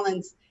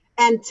balance.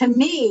 And to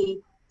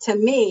me,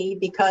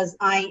 because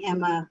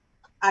I'm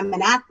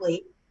an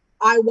athlete,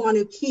 I want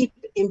to keep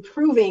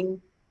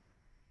improving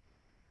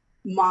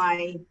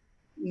my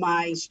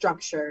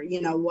structure,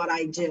 what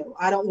I do.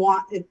 I don't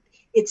want it.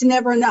 It's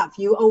never enough.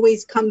 You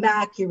always come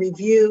back, you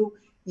review,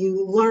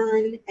 you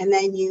learn, and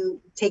then you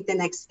take the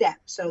next step.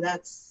 So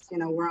that's,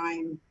 where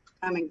I'm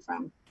coming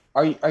from.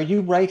 Are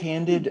you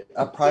right-handed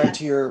prior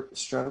to your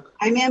stroke?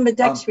 I'm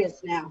ambidextrous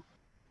now.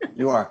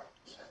 You are.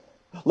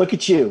 Look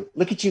at you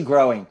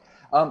growing.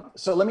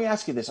 So let me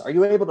ask you this. Are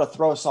you able to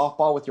throw a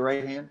softball with your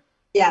right hand?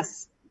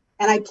 Yes.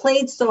 And I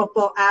played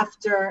softball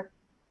after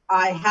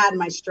I had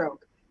my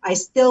stroke. I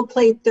still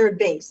played third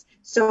base.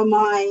 So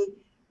my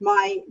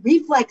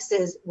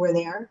reflexes were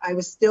there. I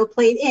was still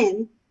played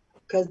in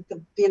because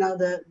the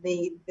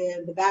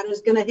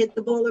batter's going to hit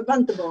the ball or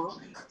bunt the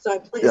ball. So I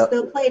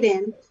still played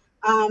in.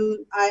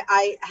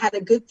 I had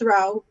a good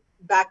throw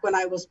back when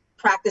I was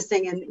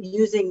practicing and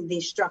using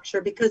the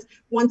structure, because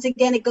once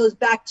again, it goes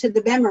back to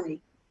the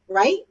memory,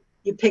 right?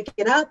 You pick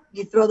it up,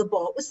 you throw the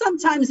ball.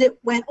 Sometimes it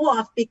went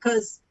off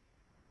because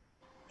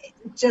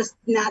just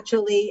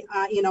naturally,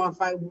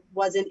 if I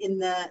wasn't in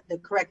the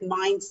correct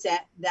mindset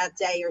that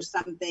day or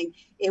something,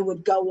 it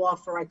would go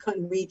off, or I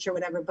couldn't reach or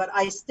whatever. But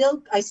I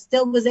still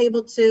was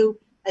able to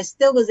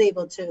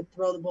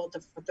throw the ball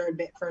to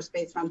first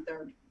base from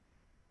third.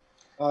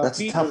 That's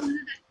Peter, tough.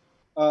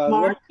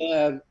 Mark? let me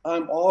add,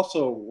 I'm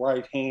also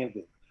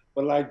right-handed,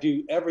 but I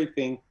do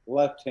everything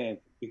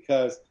left-handed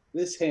because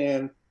this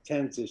hand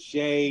tends to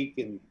shake,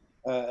 and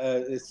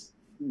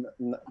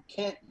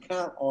can't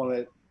count on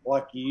it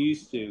like you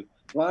used to.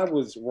 When I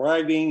was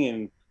writing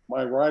and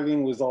my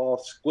writing was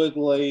all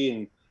squiggly,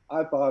 and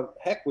I thought,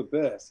 heck with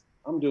this,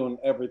 I'm doing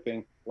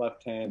everything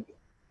left-handed.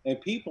 And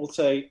people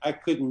say I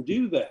couldn't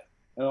do that.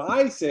 And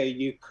I say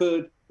you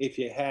could if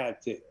you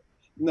had to.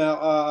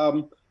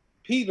 Now,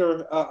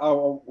 Peter, I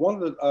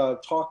wanted to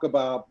talk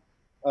about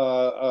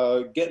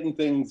getting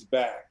things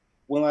back.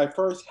 When I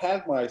first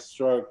had my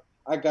stroke,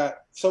 I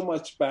got so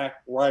much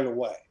back right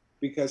away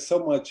because so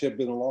much had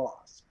been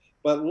lost.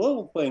 But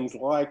little things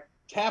like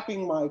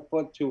tapping my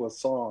foot to a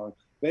song,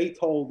 they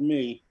told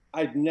me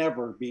I'd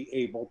never be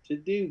able to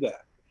do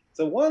that.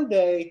 So one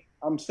day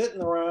I'm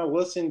sitting around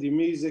listening to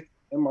music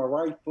and my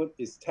right foot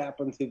is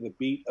tapping to the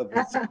beat of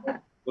the song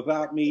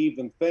without me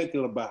even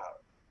thinking about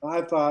it. And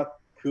I thought,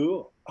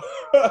 cool,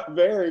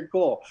 very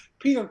cool.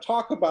 Peter,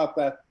 talk about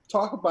that.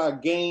 Talk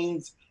about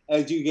gains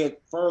as you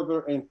get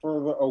further and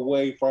further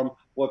away from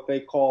what they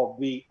call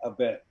the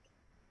event.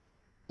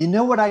 You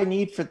know what I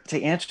need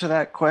to answer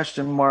that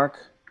question,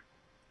 Mark?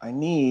 I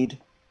need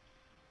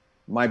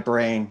my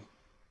brain.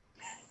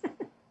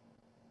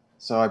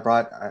 So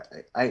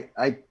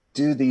I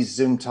do these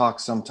Zoom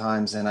talks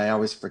sometimes, and I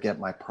always forget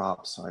my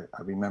props. So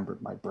I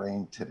remembered my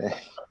brain today.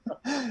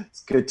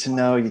 It's good to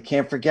know. You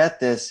can't forget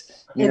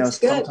this.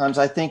 Sometimes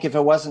I think if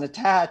it wasn't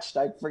attached,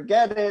 I'd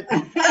forget it.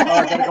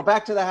 I got to go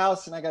back to the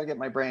house, and I got to get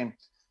my brain.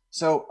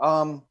 So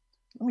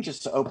let me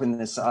just open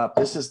this up.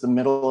 This is the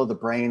middle of the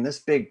brain. This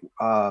big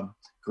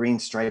green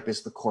stripe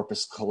is the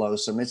corpus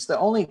callosum. It's the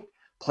only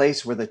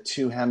place where the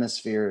two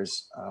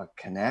hemispheres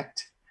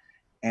connect.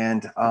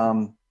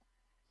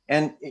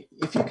 And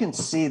if you can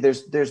see,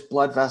 there's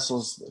blood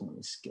vessels. Let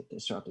me skip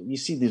this up. You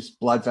see these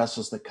blood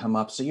vessels that come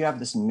up. So you have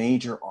this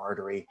major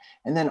artery,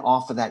 and then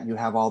off of that you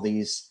have all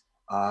these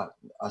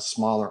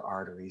smaller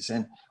arteries.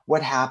 And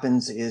what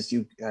happens is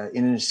you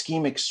in an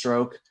ischemic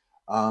stroke,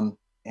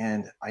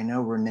 and I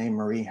know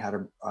ReneMarie had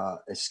a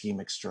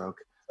ischemic stroke.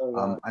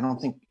 I don't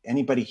think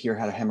anybody here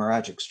had a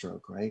hemorrhagic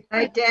stroke, right?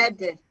 My dad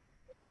did.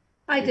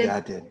 I did. Your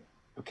dad did.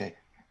 Okay.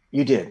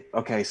 You did.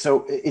 Okay.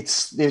 So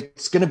it's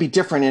going to be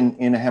different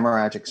in a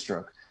hemorrhagic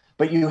stroke,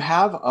 but you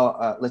have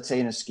let's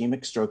say an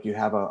ischemic stroke, you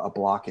have a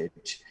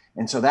blockage.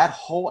 And so that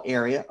whole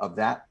area of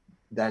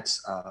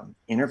that's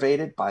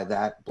innervated by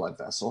that blood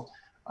vessel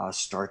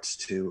starts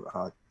to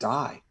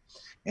die.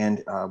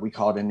 And we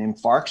call it an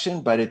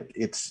infarction, but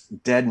it's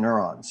dead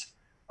neurons.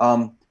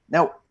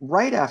 Now,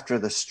 right after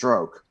the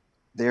stroke,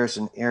 there's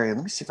an area,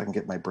 let me see if I can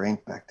get my brain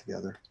back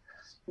together.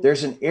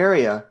 There's an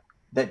area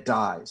that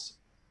dies.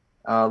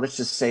 Let's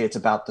just say it's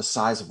about the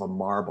size of a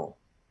marble.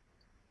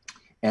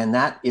 And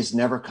that is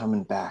never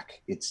coming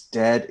back. It's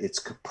dead, it's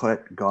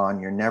kaput, gone.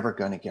 You're never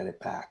going to get it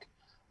back.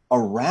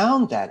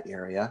 Around that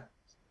area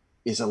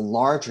is a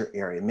larger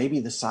area, maybe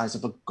the size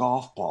of a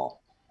golf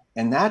ball.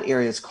 And that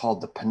area is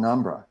called the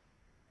penumbra.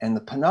 And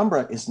the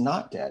penumbra is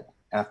not dead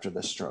after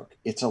the stroke.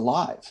 It's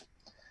alive.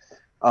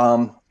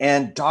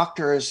 And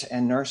doctors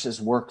and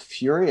nurses work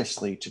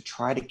furiously to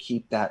try to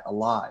keep that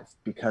alive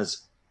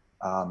because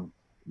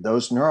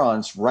those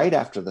neurons right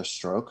after the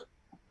stroke,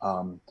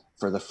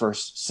 for the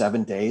first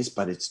 7 days,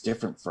 but it's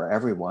different for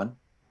everyone,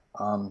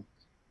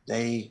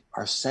 they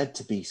are said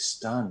to be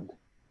stunned.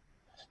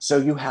 So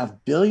you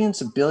have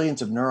billions and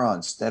billions of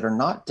neurons that are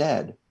not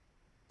dead,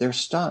 they're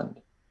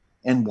stunned.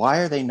 And why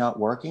are they not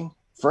working?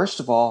 First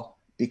of all,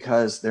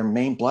 because their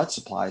main blood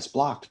supply is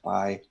blocked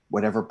by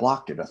whatever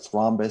blocked it, a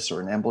thrombus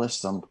or an embolus,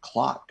 some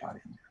clot got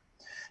in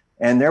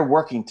there. And they're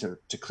working to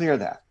clear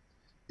that.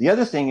 The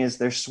other thing is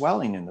there's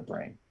swelling in the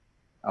brain.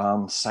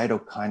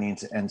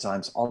 Cytokinins,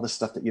 enzymes, all the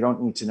stuff that you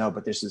don't need to know,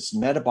 but there's this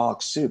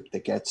metabolic soup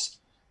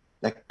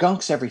that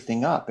gunks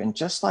everything up. And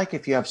just like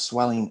if you have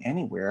swelling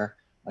anywhere,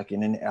 like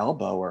in an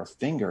elbow or a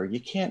finger, you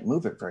can't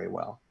move it very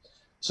well.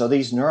 So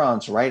these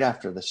neurons right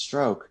after the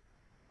stroke,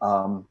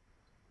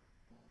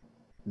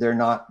 they're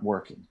not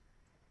working.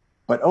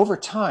 But over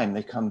time,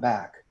 they come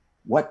back.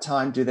 What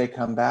time do they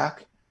come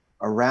back?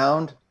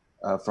 Around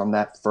from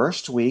that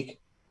first week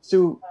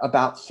through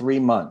about 3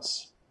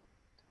 months.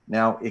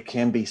 Now, it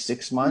can be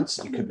 6 months.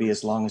 It could be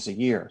as long as a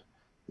year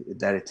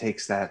that it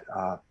takes that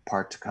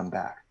part to come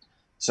back.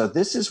 So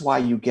this is why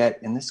you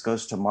get, and this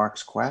goes to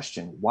Mark's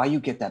question, why you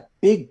get that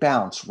big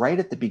bounce right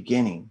at the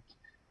beginning.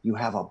 You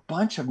have a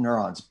bunch of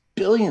neurons,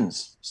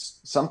 billions,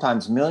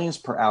 sometimes millions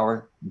per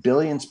hour,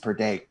 billions per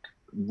day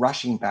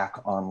rushing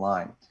back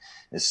online.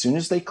 As soon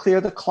as they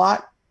clear the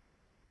clot,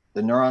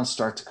 the neurons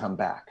start to come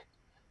back.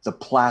 The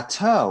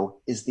plateau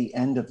is the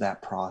end of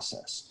that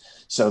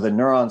process. So the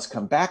neurons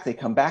come back, they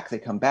come back, they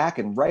come back,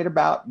 and right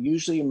about,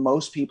 usually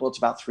most people, it's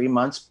about 3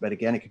 months, but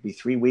again, it could be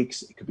 3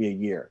 weeks, it could be a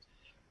year.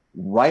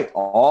 Right,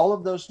 all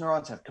of those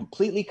neurons have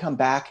completely come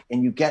back,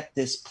 and you get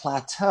this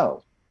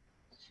plateau.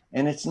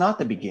 And it's not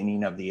the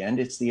beginning of the end,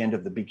 it's the end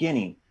of the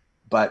beginning.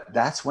 But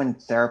that's when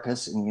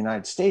therapists in the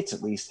United States,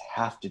 at least,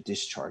 have to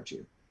discharge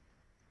you.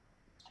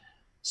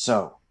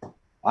 So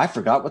I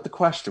forgot what the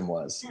question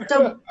was.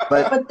 So,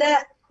 but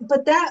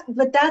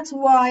that's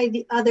why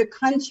the other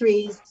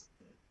countries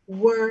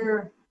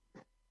were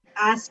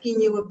asking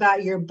you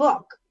about your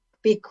book,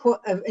 because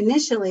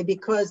initially,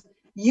 because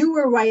you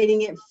were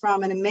writing it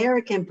from an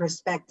American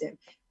perspective,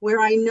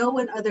 where I know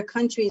in other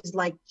countries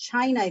like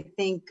China, I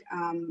think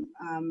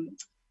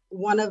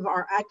one of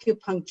our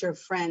acupuncture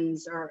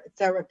friends or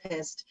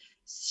therapist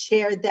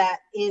shared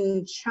that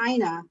in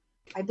China,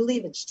 I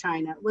believe it's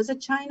China. Was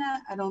it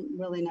China? I don't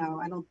really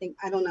know. I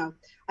don't know.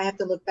 I have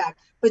to look back.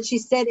 But she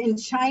said in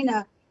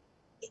China,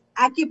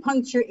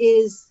 acupuncture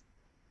is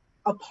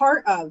a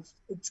part of,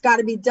 it's got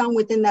to be done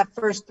within that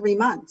first 3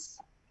 months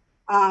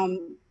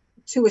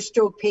to a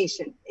stroke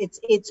patient.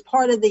 It's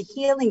part of the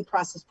healing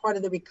process, part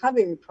of the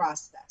recovery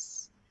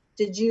process.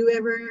 Did you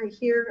ever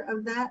hear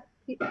of that?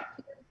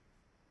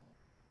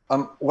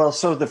 Well,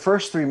 so the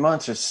first 3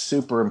 months are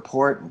super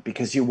important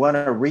because you want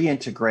to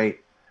reintegrate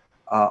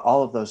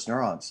all of those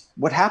neurons.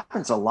 What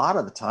happens a lot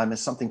of the time is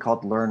something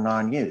called learned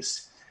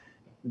non-use.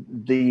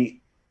 The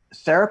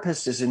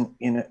therapist is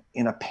in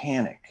a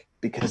panic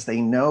because they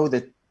know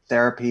that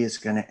therapy is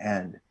going to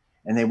end,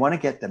 and they want to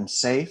get them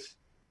safe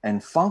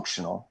and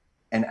functional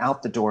and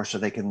out the door so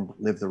they can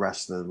live the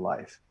rest of their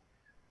life.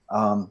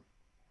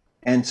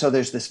 And so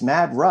there's this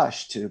mad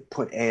rush to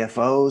put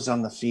AFOs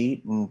on the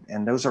feet,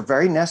 and those are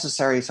very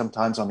necessary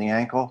sometimes on the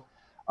ankle,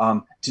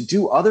 to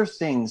do other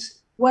things.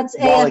 What's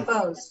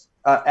AFOs?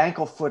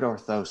 Ankle foot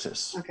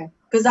orthosis. Okay,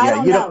 because I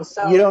don't know.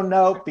 So you don't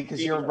know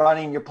because you're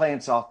running, you're playing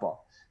softball.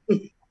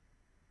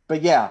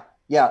 But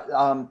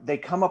they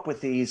come up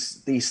with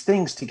these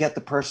things to get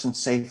the person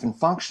safe and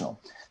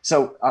functional.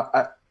 So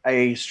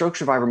a stroke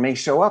survivor may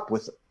show up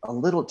with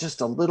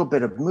just a little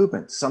bit of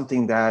movement,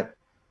 something that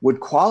would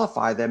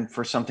qualify them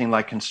for something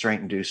like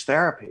constraint-induced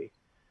therapy,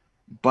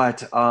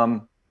 but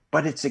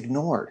it's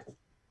ignored.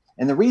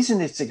 And the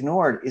reason it's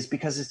ignored is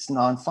because it's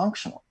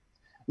non-functional.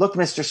 Look,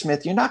 Mr.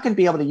 Smith, you're not going to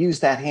be able to use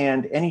that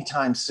hand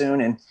anytime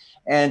soon,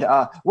 and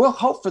we'll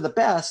hope for the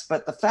best,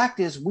 but the fact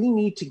is we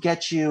need to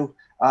get you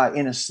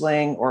in a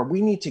sling, or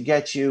we need to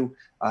get you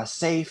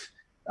safe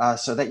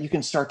so that you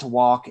can start to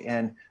walk,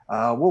 and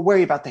we'll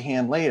worry about the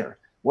hand later.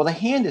 Well, the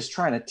hand is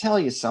trying to tell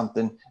you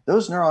something.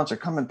 Those neurons are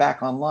coming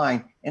back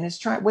online, and it's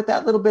trying, with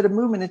that little bit of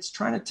movement, it's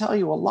trying to tell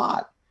you a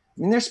lot. I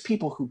mean, there's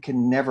people who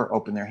can never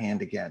open their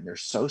hand again. They're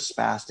so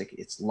spastic,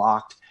 it's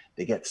locked.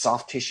 They get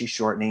soft tissue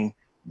shortening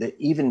that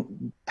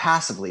even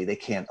passively, they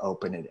can't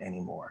open it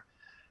anymore.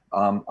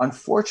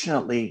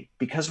 Unfortunately,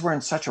 because we're in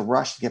such a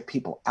rush to get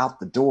people out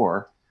the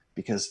door,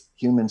 because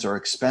humans are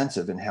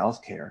expensive in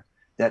healthcare,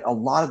 that a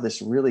lot of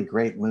this really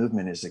great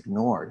movement is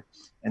ignored.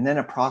 And then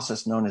a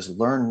process known as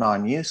learned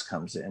non-use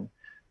comes in,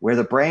 where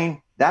the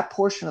brain, that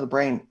portion of the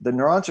brain, the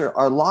neurons are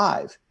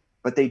alive,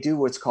 but they do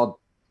what's called,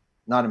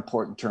 not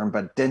important term,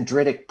 but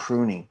dendritic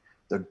pruning.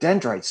 The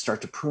dendrites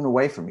start to prune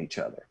away from each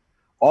other.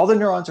 All the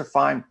neurons are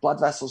fine, blood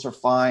vessels are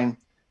fine,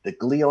 the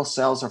glial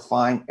cells are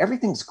fine,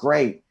 everything's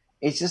great.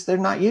 It's just they're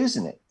not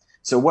using it.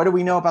 So what do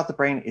we know about the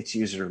brain? It's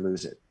use it or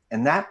lose it.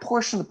 And that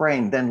portion of the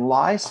brain then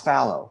lies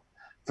fallow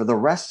for the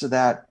rest of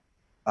that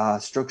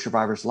stroke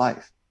survivor's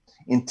life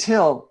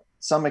until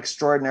some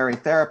extraordinary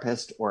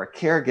therapist or a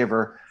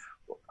caregiver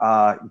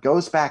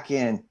goes back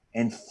in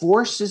and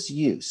forces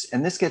use.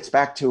 And this gets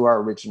back to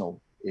our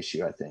original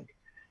issue, I think,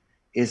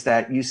 is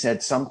that you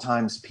said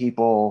sometimes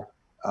people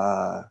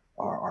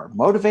are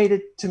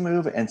motivated to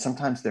move and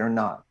sometimes they're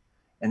not.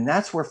 And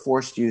that's where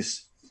forced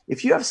use,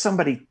 if you have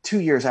somebody 2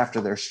 years after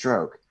their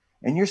stroke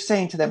and you're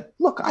saying to them,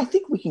 look, I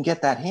think we can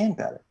get that hand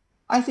better.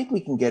 I think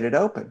we can get it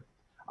open.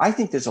 I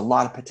think there's a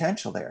lot of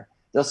potential there.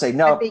 They'll say,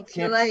 no, It'd be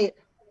too late.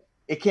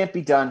 It can't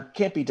be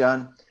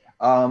done,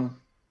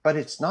 but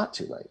it's not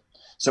too late.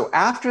 So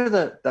after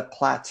the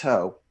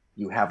plateau,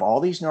 you have all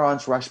these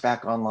neurons rush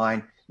back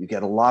online, you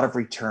get a lot of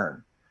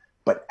return.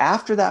 But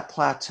after that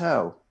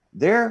plateau,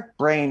 their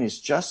brain is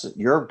just,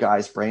 your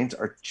guys' brains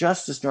are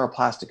just as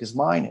neuroplastic as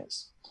mine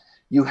is.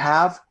 You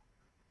have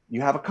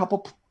a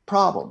couple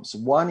problems.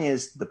 One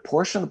is the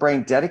portion of the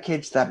brain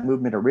dedicated to that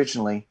movement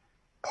originally,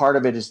 part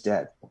of it is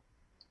dead.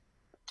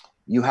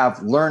 You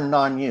have learned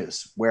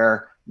non-use,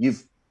 where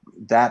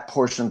that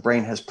portion of the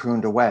brain has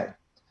pruned away.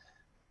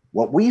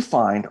 What we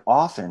find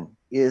often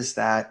is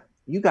that,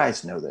 you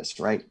guys know this,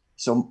 right?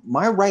 So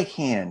my right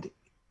hand,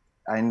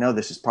 I know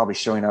this is probably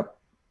showing up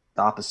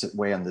the opposite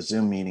way on the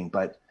Zoom meeting,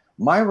 but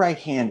my right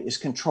hand is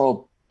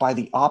controlled by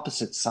the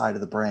opposite side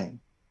of the brain.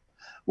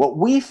 What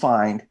we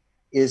find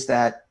is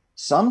that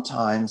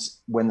Sometimes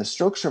when the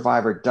stroke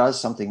survivor does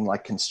something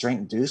like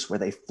constraint induced, where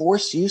they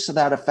force use of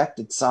that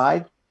affected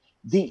side,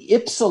 the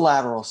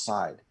ipsilateral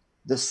side,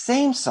 the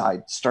same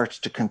side, starts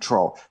to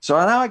control. So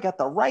now I got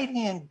the right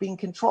hand being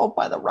controlled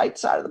by the right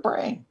side of the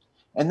brain.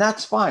 And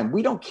that's fine.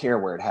 We don't care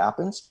where it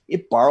happens.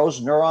 It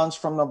borrows neurons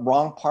from the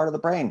wrong part of the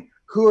brain.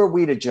 Who are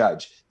we to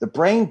judge? The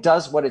brain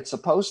does what it's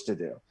supposed to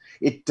do.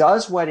 It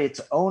does what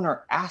its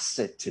owner asks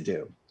it to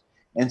do.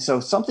 And so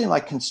something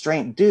like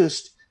constraint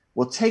induced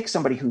will take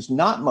somebody who's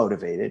not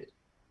motivated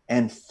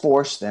and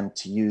force them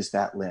to use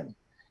that limb.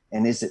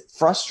 And is it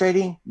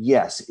frustrating?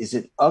 Yes. Is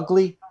it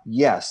ugly?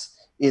 Yes.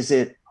 Is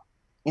it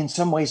in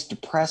some ways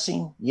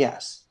depressing?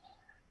 Yes.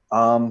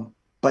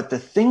 But the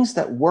things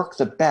that work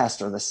the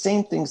best are the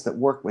same things that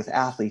work with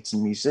athletes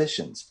and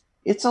musicians.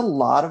 It's a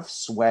lot of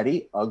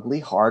sweaty, ugly,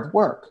 hard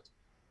work.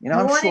 You know,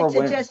 I I'm wanted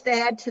sure to just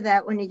add to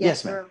that when you get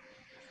Yes, through. ma'am.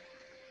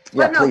 Yeah,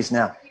 Well, no, please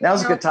now.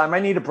 Now's a good time. I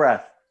need a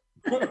breath.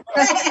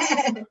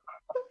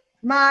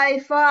 My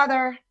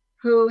father,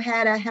 who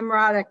had a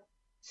hemorrhagic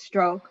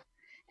stroke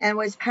and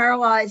was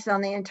paralyzed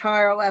on the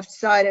entire left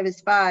side of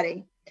his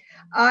body,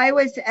 I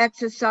was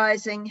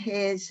exercising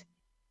his,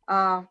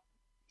 I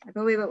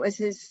believe it was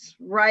his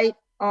right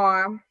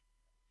arm,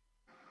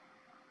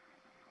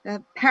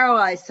 the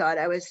paralyzed side.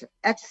 I was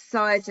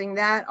exercising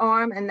that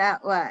arm and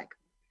that leg.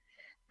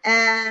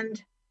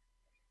 And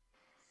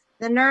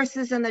the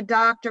nurses and the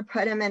doctor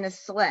put him in a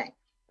sling.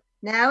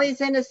 Now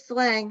he's in a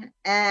sling,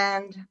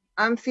 and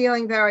I'm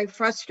feeling very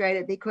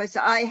frustrated because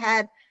I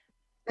had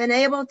been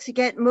able to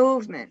get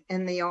movement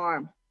in the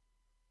arm.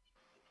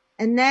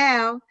 And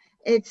now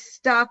it's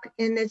stuck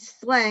in this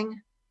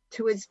sling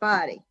to his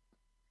body.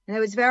 And I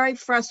was very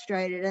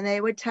frustrated, and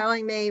they were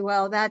telling me,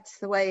 well, that's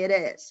the way it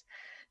is.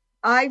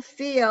 I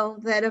feel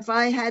that if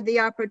I had the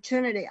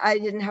opportunity, I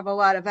didn't have a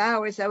lot of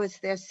hours. I was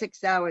there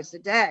 6 hours a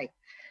day.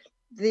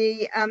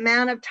 The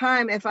amount of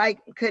time, if I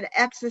could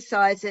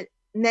exercise it,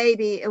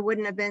 maybe it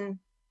wouldn't have been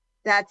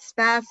that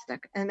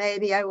spastic, and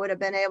maybe I would have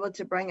been able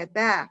to bring it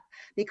back,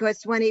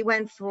 because when he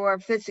went for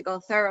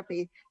physical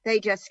therapy, they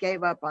just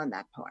gave up on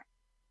that part.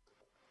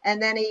 And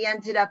then he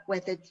ended up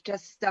with it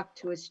just stuck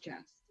to his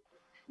chest.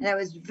 And I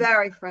was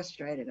very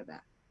frustrated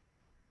about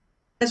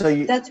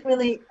it. That's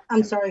really,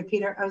 I'm sorry,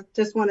 Peter, I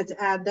just wanted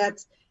to add,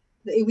 that's,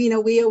 you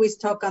know, we always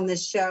talk on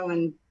this show,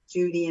 and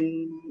Judy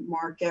and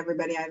Mark,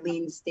 everybody,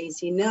 Eileen,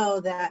 Stacy, know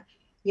that,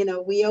 you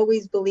know, we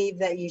always believe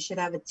that you should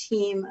have a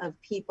team of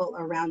people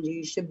around you.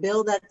 You should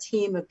build a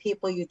team of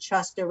people you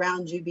trust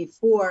around you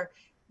before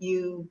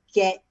you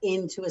get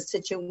into a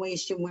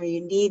situation where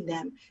you need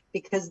them,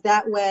 because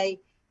that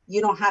way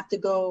you don't have to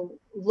go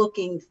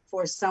looking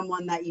for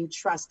someone that you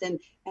trust.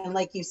 And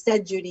like you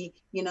said, Judy,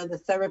 you know, the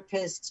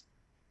therapist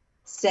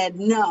said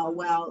no.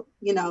 Well,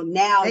 you know,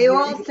 now they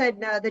all said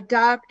no. The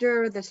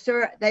doctor,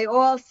 they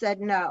all said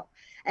no.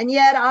 And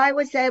yet I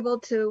was able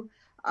to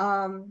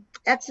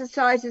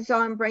exercise his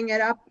arm, bring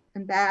it up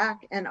and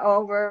back and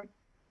over.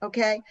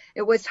 Okay.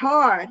 It was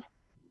hard.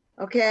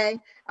 Okay.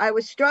 I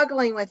was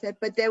struggling with it,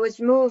 but there was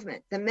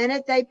movement. The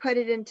minute they put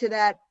it into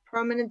that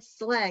permanent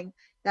sling,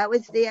 that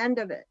was the end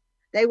of it.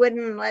 They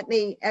wouldn't let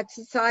me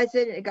exercise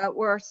it. It got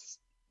worse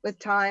with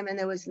time, and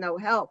there was no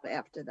help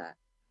after that.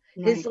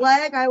 Right. His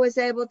leg, I was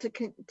able to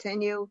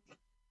continue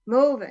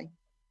moving.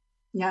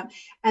 Yeah.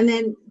 And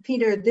then,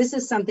 Peter, this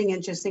is something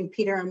interesting.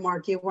 Peter and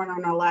Mark, you weren't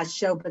on our last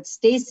show, but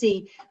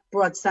Stacy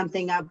brought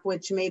something up,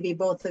 which maybe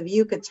both of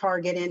you could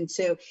target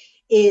into,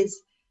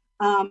 is,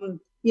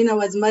 you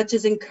know, as much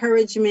as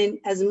encouragement,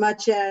 as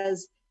much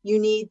as you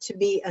need to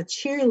be a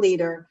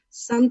cheerleader,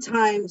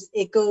 sometimes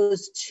it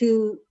goes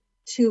too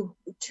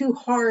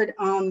hard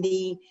on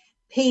the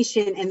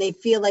patient, and they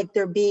feel like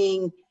they're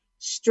being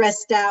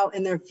stressed out,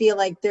 and they feel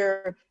like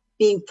they're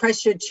being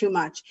pressured too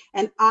much.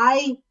 And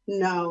I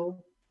know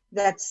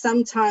that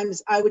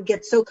sometimes I would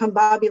get so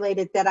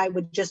combobulated that I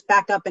would just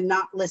back up and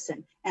not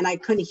listen, and I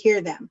couldn't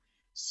hear them.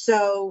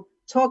 So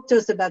talk to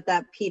us about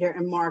that, Peter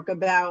and Mark,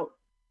 about,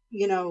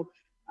 you know,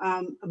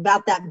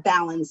 about that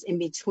balance in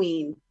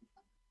between.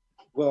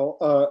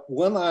 Well,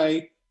 when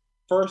I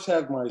first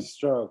had my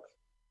stroke,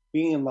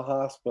 being in the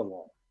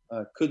hospital,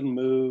 couldn't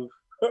move,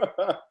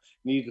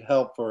 needed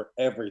help for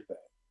everything.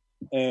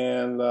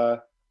 And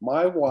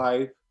my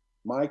wife,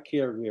 my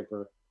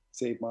caregiver,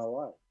 saved my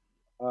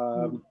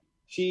life.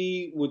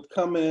 She would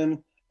come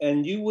in,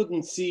 and you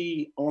wouldn't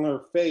see on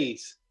her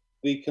face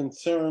the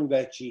concern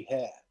that she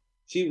had.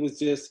 She was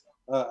just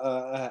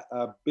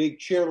a big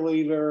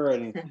cheerleader,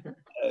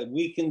 and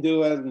we can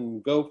do it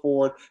and go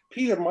forward.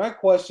 Peter, my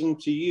question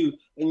to you,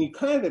 and you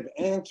kind of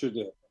answered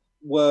it,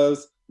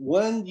 was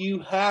when you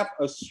have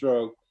a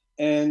stroke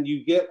and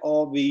you get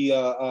all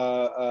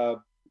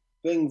the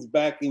things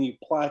back and you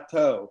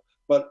plateau,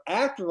 but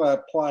after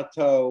that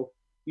plateau,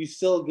 you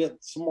still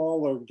get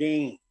smaller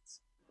gains.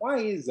 Why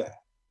is that?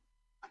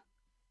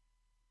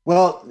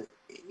 Well,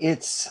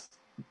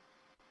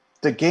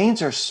 the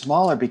gains are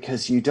smaller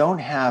because you don't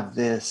have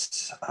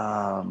this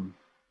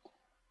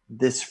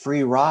this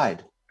free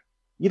ride.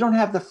 You don't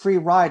have the free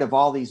ride of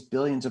all these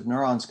billions of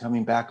neurons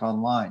coming back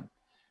online.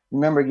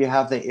 remember you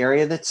have the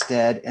area that's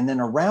dead, and then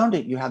around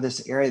it, you have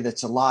this area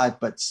that's alive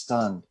but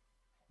stunned.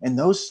 And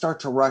those start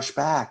to rush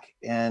back,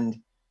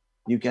 and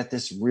you get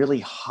this really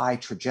high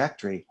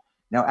trajectory.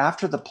 Now,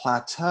 after the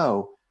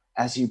plateau,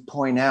 as you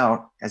point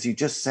out, as you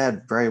just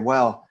said very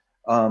well,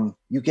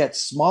 you get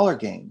smaller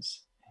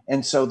gains.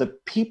 And so the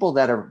people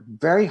that are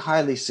very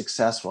highly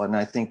successful, and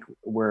I think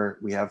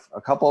we have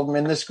a couple of them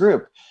in this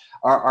group,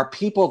 are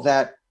people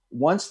that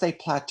once they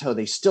plateau,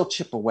 they still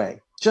chip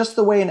away, just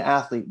the way an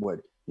athlete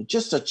would.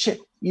 Just a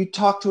chip. You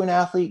talk to an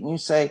athlete and you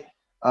say,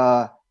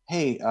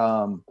 hey,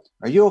 are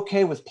you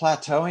okay with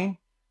plateauing?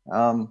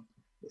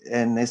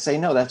 And they say,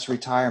 no, that's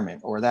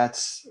retirement, or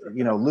that's,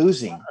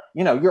 losing.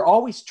 You're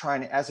always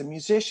trying to, as a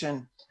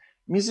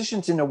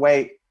musicians in a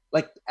way,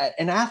 like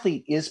an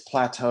athlete is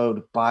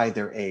plateaued by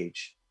their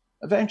age.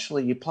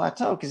 Eventually you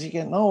plateau because you're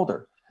getting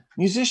older.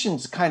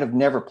 Musicians kind of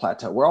never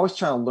plateau. We're always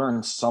trying to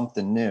learn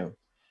something new,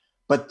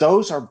 but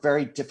those are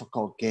very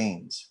difficult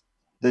gains.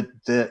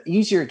 The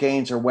easier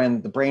gains are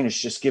when the brain is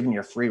just giving you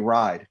a free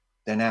ride.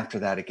 Then after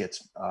that, it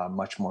gets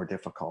much more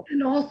difficult.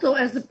 And also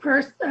as the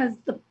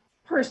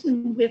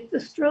person with the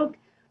stroke,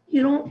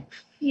 you don't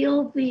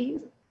feel the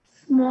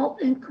small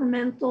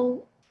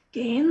incremental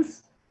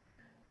gains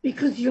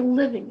because you're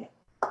living it.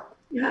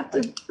 You have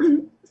to,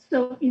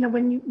 so,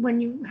 when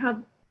you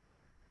have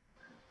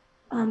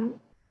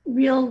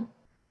real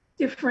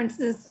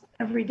differences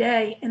every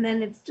day, and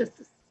then it's just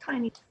a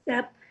tiny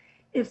step,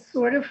 it's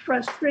sort of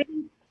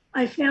frustrating.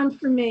 I found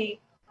for me,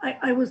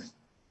 I was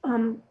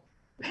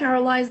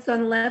paralyzed on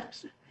the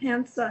left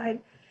hand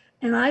side,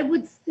 and I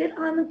would sit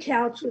on the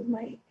couch with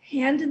my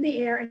hand in the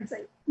air and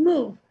say,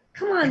 move,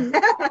 come on,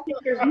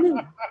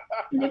 move.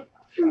 And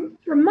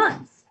for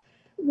months.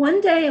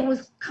 One day I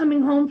was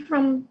coming home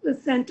from the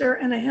center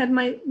and I had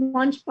my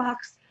lunch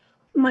box.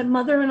 My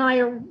mother and I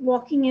are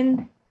walking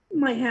in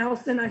my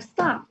house and I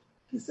stopped.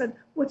 He said,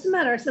 what's the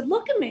matter? I said,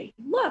 look at me,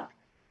 look.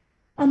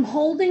 I'm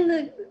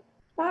holding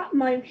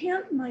my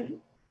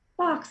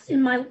box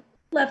in my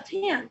left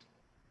hand.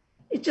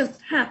 It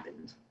just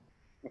happened.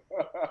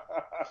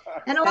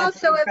 And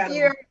also, if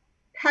you're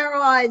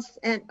paralyzed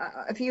and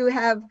if you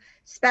have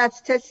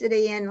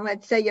spasticity in,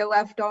 let's say, your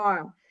left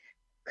arm,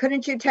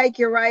 couldn't you take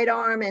your right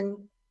arm and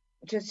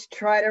just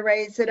try to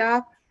raise it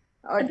up?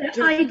 I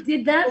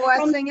did that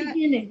from the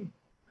beginning.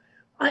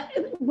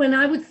 When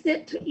I would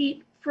sit to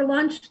eat for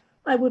lunch,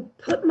 I would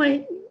put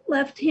my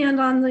left hand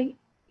on the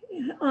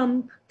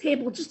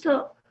table just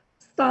to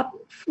stop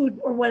food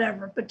or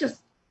whatever, but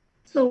just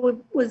so it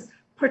was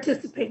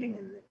participating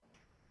in it.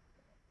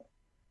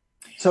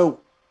 So,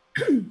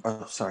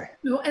 sorry.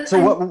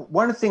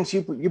 One of the things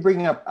you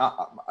bring up,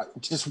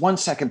 just 1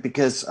 second,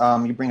 because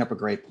you bring up a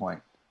great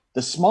point.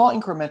 The small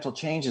incremental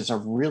changes are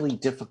really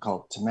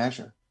difficult to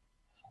measure.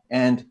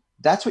 And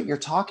that's what you're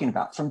talking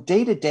about. From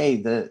day to day,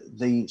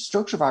 the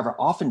stroke survivor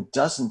often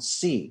doesn't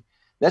see.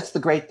 That's the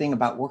great thing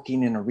about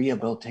working in a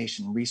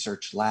rehabilitation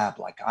research lab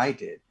like I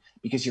did,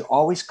 because you're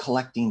always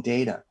collecting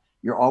data.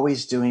 You're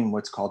always doing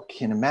what's called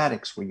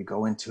kinematics, where you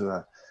go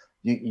into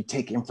you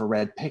take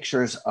infrared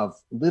pictures of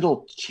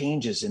little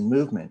changes in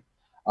movement.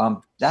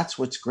 That's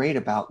what's great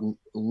about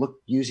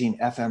using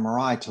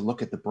fMRI to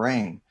look at the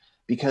brain,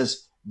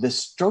 because the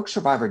stroke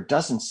survivor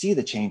doesn't see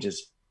the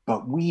changes,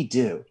 but we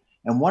do.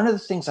 And one of the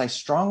things I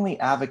strongly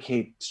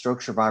advocate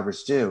stroke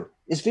survivors do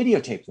is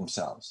videotape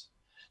themselves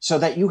so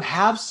that you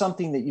have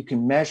something that you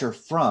can measure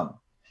from.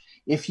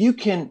 If you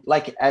can,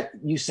 like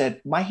you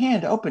said, my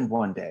hand opened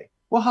one day.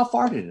 Well, how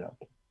far did it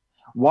open?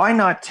 Why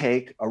not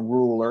take a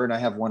ruler, and I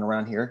have one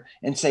around here,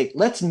 and say,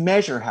 let's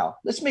measure how.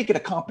 Let's make it a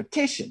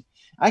competition.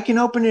 I can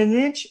open it 1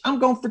 inch. I'm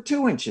going for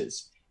 2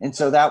 inches. And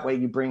so that way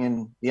you bring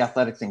in the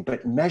athletic thing.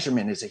 But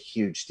measurement is a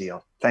huge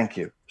deal. Thank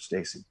you,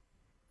 Stacy.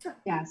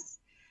 Yes.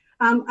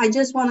 I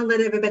just want to let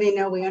everybody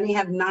know we only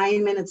have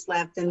 9 minutes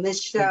left, and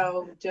this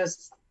show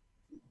just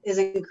is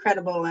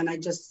incredible. And I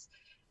just,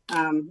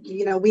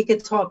 we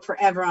could talk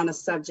forever on a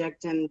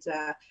subject. And,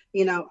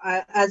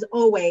 as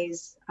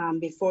always,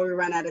 before we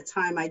run out of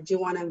time, I do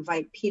want to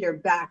invite Peter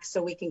back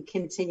so we can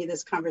continue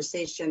this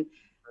conversation.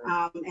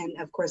 And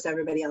of course,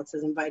 everybody else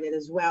is invited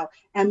as well.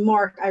 And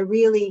Mark, I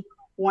really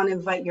want to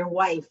invite your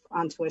wife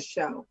onto a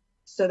show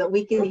so that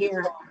we can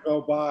hear.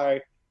 Go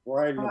by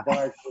riding a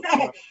bike.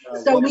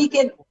 So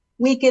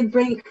we could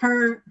bring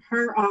her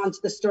onto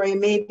the story,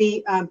 and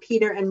maybe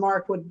Peter and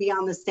Mark would be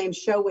on the same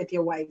show with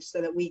your wife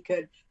so that we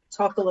could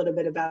talk a little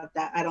bit about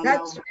that. I don't know.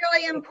 That's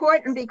really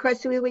important,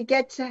 because we would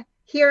get to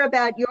hear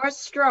about your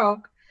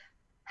stroke,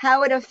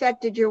 how it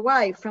affected your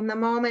wife from the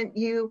moment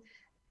you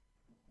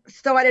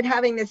started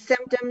having the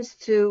symptoms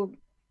to,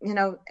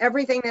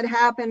 everything that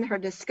happened, her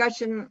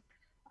discussion,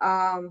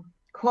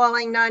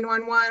 calling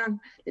 911,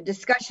 the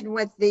discussion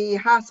with the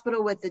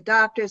hospital, with the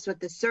doctors, with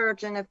the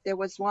surgeon, if there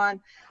was one,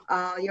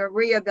 your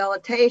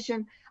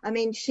rehabilitation. I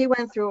mean, she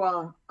went through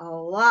a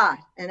lot,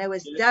 and it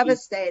was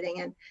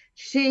devastating. And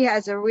she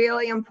has a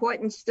really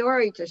important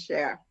story to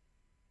share.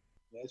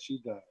 Yes, she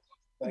does.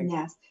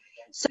 Yes.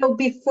 So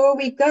before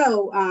we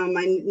go,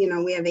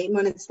 we have 8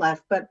 minutes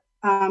left, but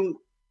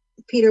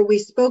Peter, we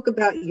spoke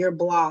about your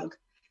blog.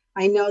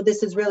 I know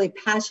this is really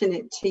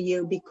passionate to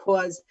you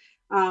because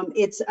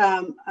it's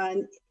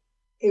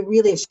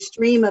really a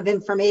stream of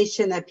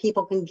information that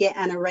people can get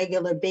on a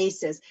regular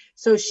basis.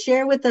 So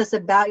share with us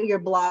about your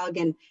blog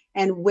and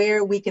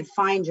where we could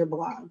find your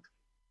blog.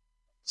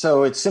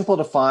 So it's simple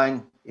to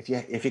find. If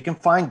you can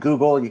find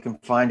Google, you can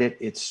find it.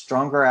 It's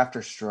Stronger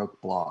After Stroke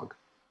blog,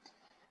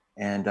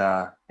 and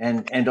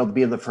it'll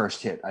be the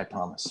first hit, I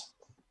promise.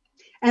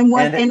 And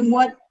what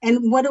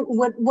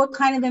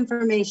kind of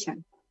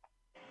information?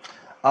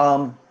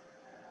 I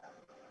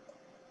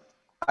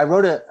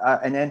wrote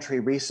an entry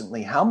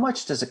recently. How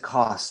much does it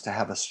cost to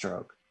have a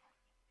stroke?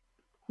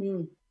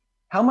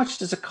 How much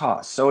does it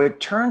cost? So it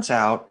turns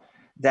out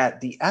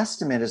that the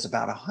estimate is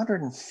about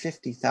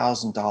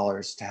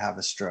 $150,000 to have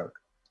a stroke.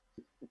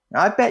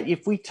 Now, I bet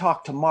if we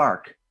talk to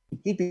Mark,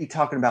 he'd be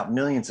talking about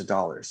millions of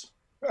dollars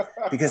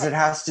because it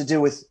has to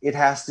do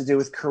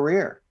with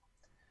career.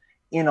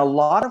 In a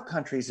lot of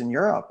countries in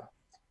Europe,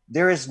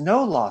 there is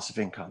no loss of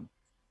income.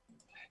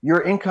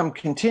 Your income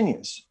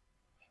continues.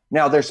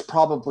 Now, there's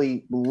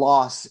probably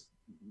loss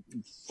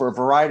for a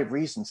variety of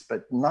reasons,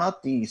 but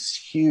not these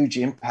huge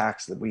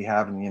impacts that we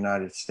have in the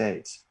United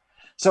States.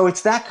 So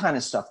it's that kind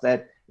of stuff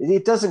that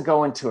it doesn't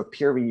go into a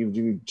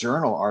peer-reviewed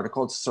journal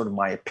article. It's sort of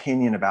my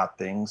opinion about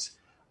things.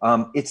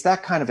 It's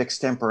that kind of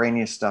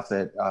extemporaneous stuff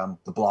that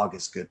the blog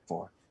is good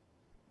for.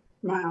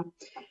 Wow.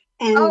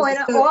 And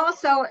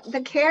also the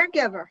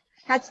caregiver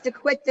has to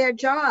quit their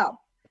job.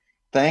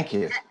 Thank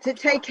you. To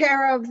take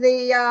care of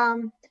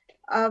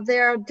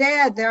their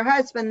dad, their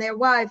husband, their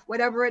wife,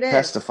 whatever it is.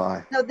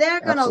 Testify. So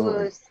they're going to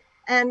lose.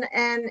 And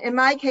in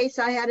my case,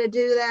 I had to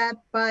do that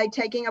by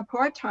taking a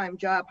part-time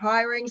job,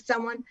 hiring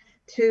someone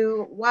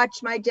to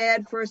watch my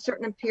dad for a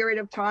certain period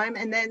of time.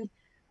 And then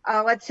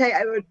let's say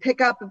I would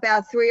pick up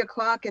about 3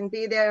 o'clock and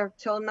be there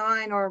till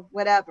 9 or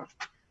whatever.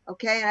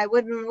 Okay. And I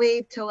wouldn't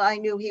leave till I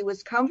knew he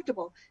was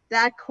comfortable.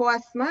 That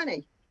costs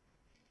money.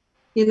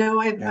 You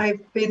know,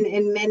 I've been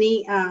in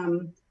many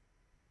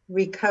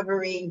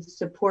recovery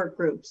support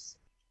groups,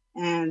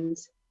 and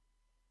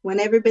when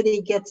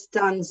everybody gets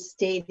done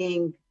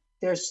stating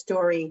their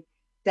story,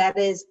 that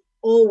is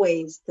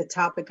always the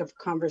topic of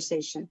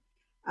conversation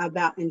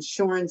about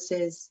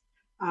insurances,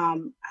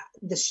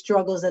 the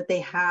struggles that they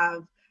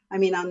have. I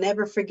mean, I'll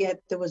never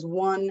forget, there was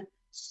one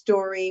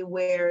story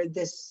where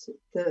the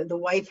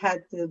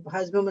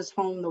husband was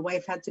home, the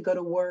wife had to go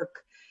to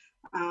work.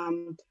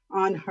 On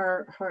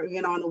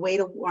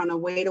the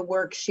way to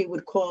work, she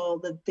would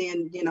call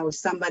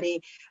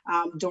somebody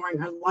during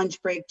her lunch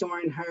break,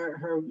 during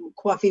her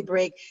coffee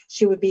break.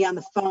 She would be on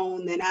the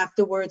phone. Then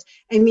afterwards,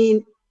 I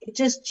mean, it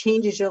just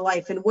changes your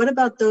life. And what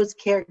about those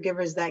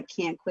caregivers that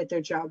can't quit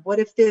their job? What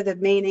if they're the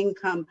main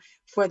income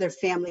for their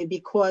family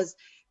because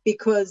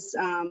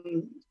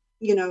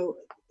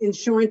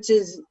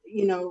insurances,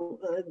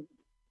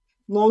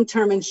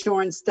 long-term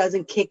insurance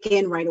doesn't kick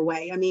in right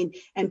away. I mean,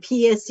 and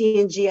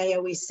PSE and G, I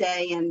always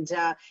say, and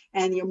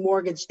your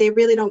mortgage, they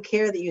really don't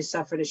care that you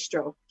suffered a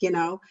stroke,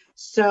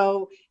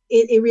 So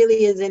it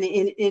really is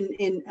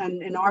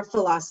in our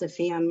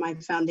philosophy, on my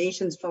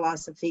foundation's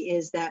philosophy,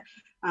 is that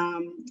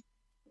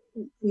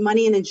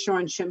money and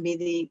insurance shouldn't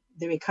be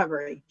the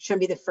recovery,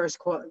 shouldn't be the first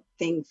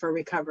thing for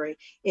recovery.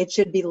 It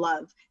should be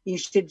love. You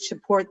should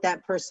support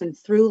that person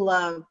through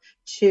love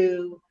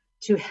to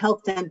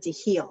help them to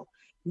heal.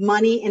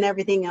 Money and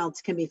everything else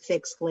can be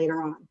fixed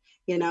later on,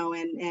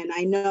 and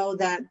I know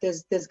that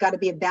there's got to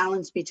be a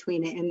balance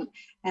between it.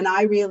 And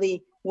I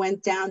really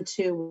went down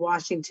to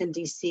Washington,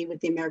 D.C.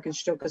 with the American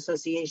Stroke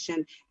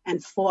Association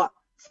and fought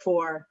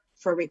for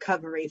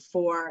recovery,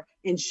 for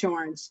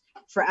insurance,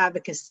 for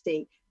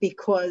advocacy,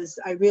 because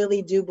I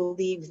really do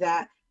believe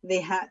that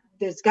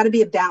there's got to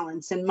be a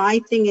balance. And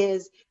my thing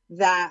is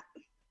that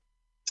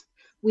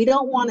we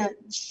don't want to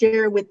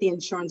share with the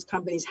insurance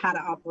companies how to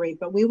operate,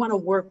 but we want to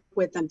work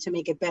with them to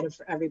make it better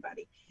for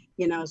everybody.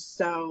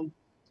 So,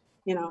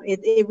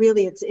 it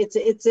really,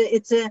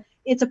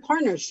 it's a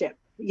partnership.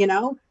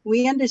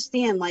 We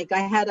understand. Like I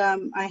had a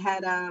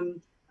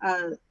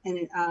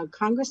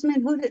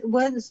congressman who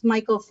was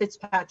Michael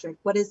Fitzpatrick.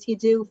 What does he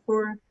do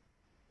for?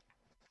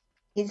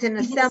 He's an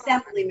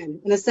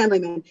assemblyman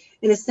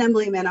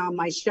on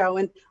my show,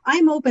 and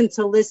I'm open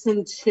to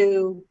listen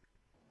to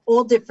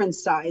all different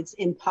sides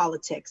in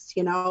politics,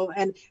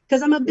 and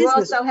because I'm a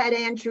business. You also had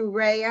Andrew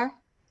Rayer.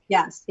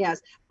 Yes.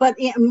 But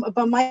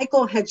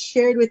Michael had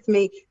shared with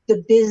me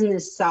the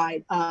business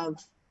side of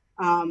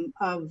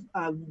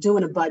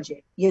doing a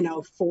budget,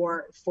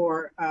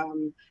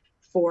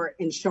 for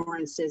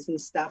insurances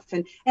and stuff.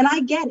 And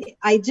I get it,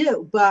 I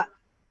do, but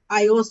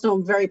I also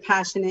am very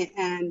passionate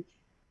and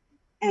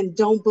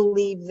don't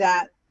believe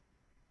that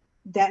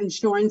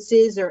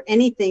insurances or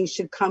anything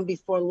should come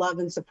before love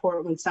and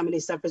support when somebody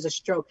suffers a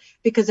stroke.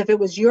 Because if it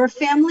was your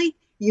family,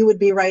 you would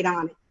be right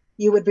on it.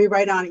 Your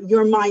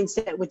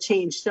mindset would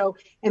change. So,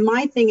 and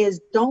my thing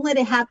is, don't let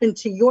it happen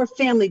to your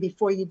family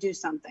before you do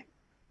something.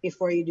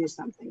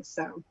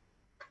 So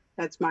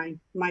that's my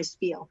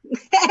spiel.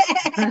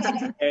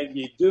 And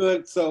you do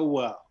it so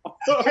well.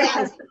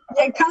 Yes,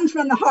 it comes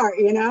from the heart,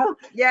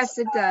 Yes,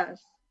 it does.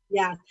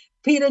 Yeah.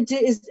 Peter,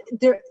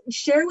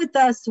 share with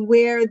us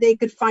where they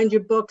could find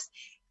your books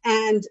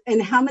and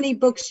how many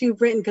books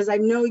you've written, because I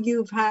know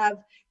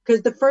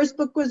because the first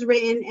book was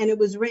written and it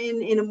was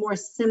written in a more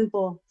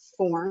simple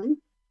form,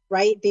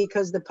 right?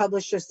 Because the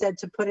publisher said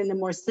to put in a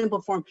more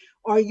simple form.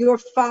 Are your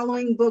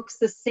following books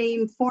the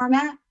same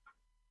format?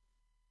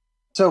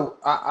 So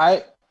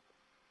I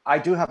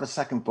do have a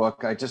second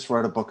book. I just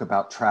wrote a book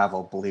about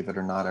travel, believe it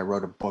or not. I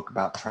wrote a book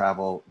about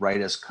travel right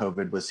as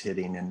COVID was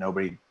hitting, and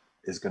nobody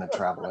is going to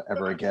travel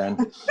ever again.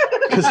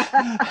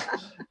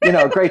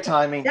 Great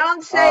timing.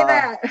 Don't say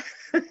that.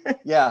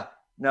 Yeah.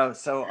 No.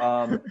 So,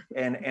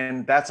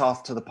 and that's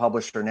off to the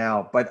publisher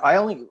now, but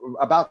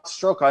about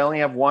stroke, I only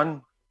have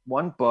one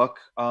book.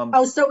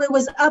 So it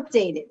was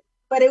updated,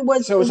 but it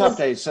was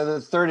updated. So the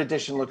third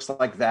edition looks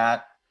like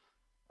that.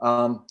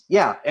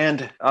 Yeah.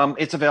 And,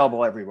 it's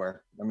available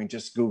everywhere. I mean,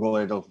 just Google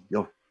it.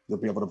 You'll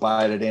be able to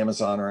buy it at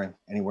Amazon or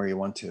anywhere you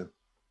want to.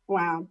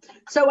 Wow.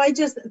 So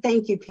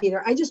thank you,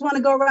 Peter. I just want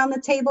to go around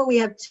the table. We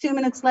have 2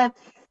 minutes left.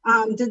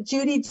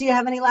 Judy, do you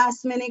have any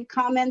last minute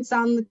comments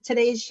on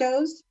today's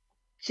shows?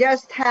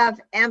 Just have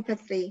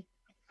empathy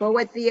for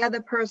what the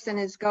other person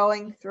is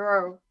going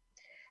through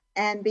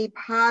and be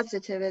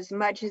positive as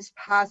much as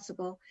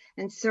possible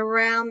and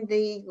surround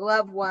the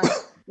loved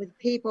ones with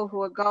people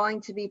who are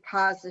going to be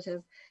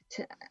positive,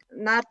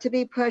 not to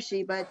be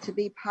pushy, but to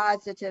be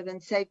positive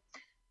and say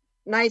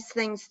nice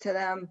things to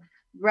them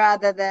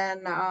rather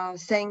than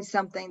saying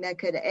something that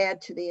could add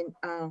to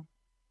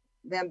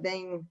them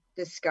being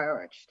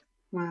discouraged.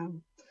 Wow.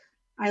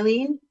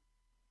 Eileen?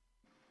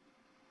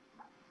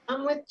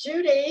 I'm with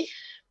Judy.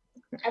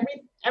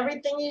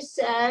 Everything you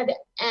said,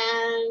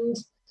 and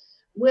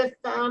with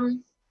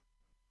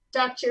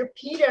Dr.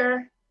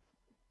 Peter,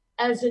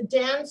 as a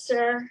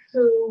dancer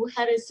who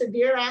had a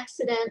severe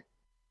accident,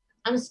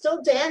 I'm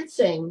still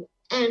dancing,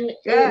 and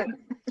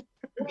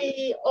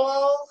we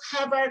all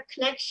have our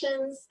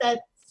connections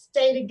that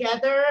stay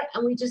together,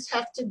 and we just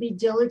have to be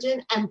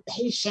diligent and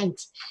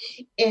patient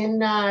in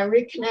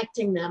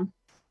reconnecting them.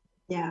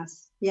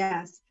 Yes,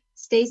 yes.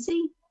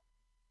 Stacy?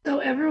 So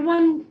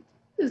everyone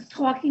is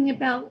talking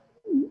about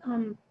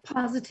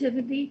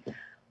positivity.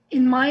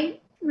 In my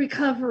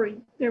recovery,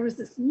 there was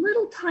this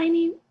little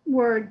tiny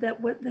word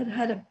that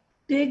had a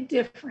big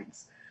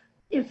difference.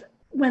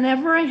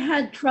 Whenever I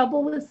had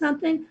trouble with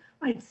something,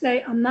 I'd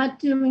say, I'm not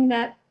doing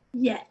that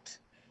yet.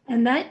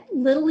 And that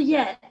little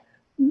yet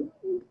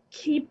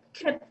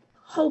kept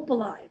hope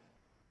alive.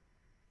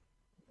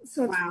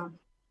 So wow.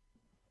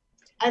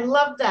 I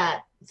love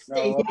that,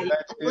 Stacey. I'm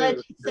glad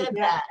you said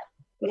that.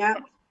 Yeah.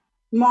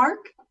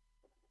 Mark,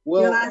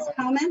 your last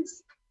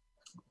comments?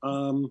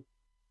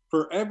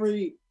 For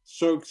every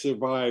stroke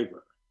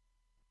survivor,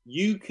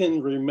 you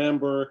can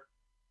remember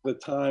the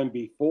time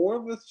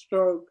before the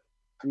stroke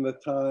and the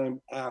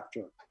time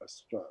after a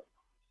stroke.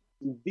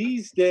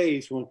 These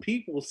days, when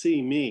people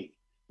see me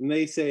and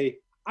they say,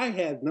 I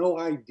had no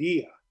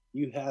idea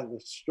you had a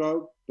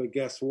stroke, but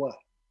guess what?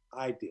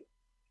 I did.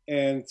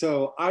 And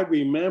so I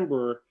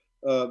remember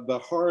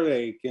the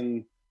heartache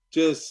and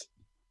just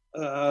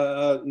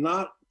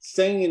not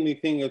saying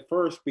anything at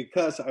first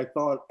because I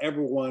thought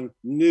everyone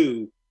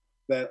knew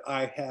that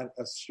I had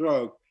a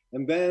stroke.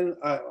 And then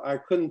I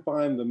couldn't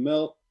find the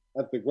milk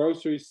at the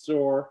grocery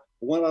store.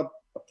 I went up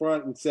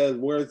front and said,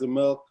 where's the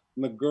milk?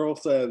 And the girl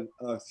said,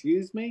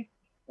 excuse me?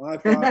 I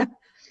thought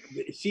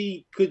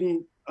she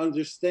couldn't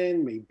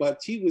understand me,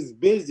 but she was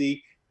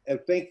busy and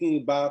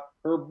thinking about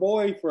her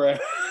boyfriend.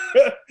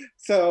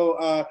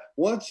 So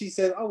once she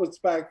said, oh, it's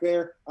back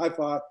there, I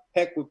thought,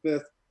 heck with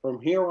this. From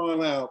here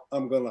on out,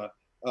 I'm going to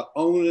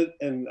own it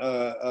and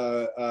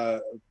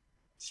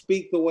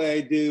speak the way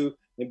I do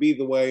and be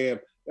the way I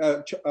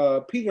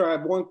am. Peter, I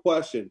have one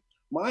question.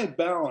 My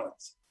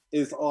balance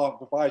is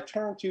off. If I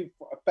turn too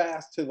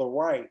fast to the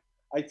right,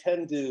 I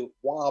tend to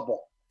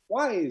wobble.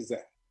 Why is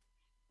that?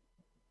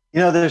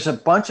 There's a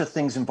bunch of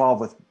things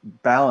involved with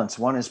balance.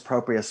 One is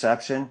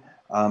proprioception.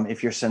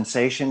 If your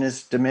sensation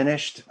is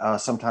diminished,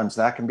 sometimes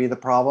that can be the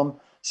problem.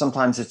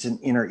 Sometimes it's an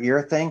inner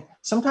ear thing.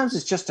 Sometimes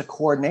it's just a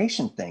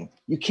coordination thing.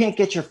 You can't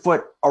get your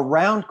foot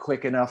around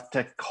quick enough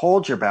to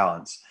hold your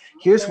balance.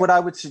 Here's what I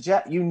would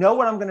suggest. You know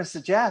what I'm going to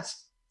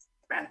suggest?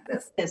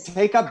 practice.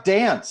 Take up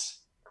dance.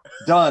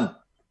 Done.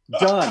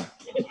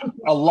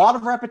 A lot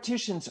of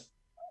repetitions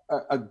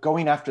are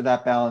going after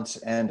that balance,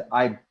 and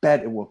I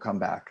bet it will come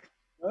back.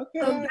 Okay.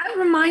 So that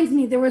reminds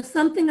me, there was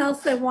something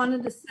else I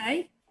wanted to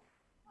say.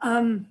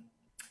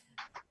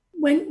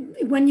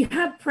 When you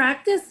have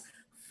practice,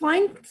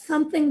 find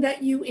something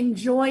that you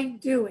enjoy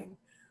doing.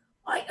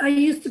 I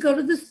used to go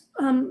to this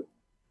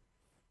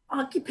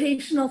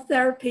occupational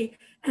therapy,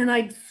 and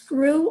I'd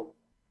screw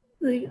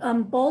the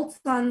bolts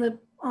on the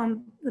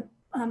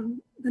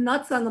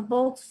nuts on the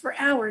bolts for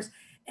hours,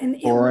 and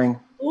it was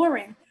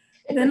boring.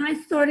 Then I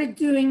started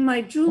doing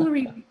my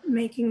jewelry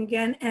making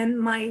again, and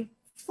my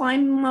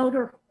fine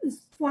motor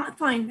is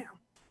fine now.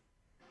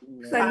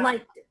 Because I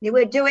liked it. You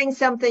were doing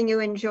something you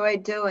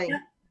enjoyed doing.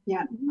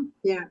 Yeah.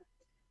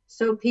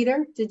 So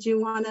Peter, did you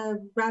want to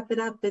wrap it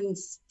up and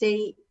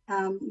state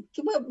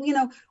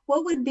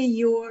what would be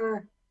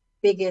your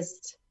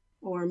biggest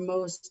or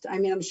most, I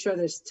mean, I'm sure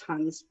there's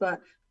tons,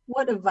 but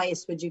what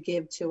advice would you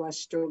give to us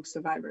stroke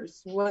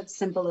survivors? What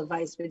simple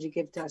advice would you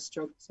give to us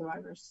stroke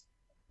survivors?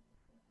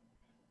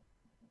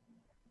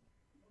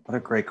 What a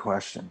great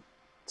question.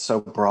 So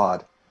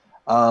broad.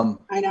 I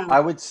know. I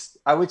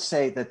would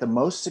say that the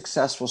most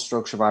successful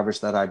stroke survivors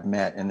that I've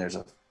met, and there's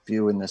a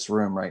few in this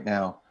room right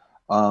now,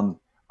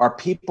 are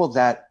people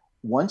that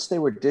once they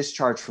were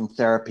discharged from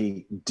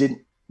therapy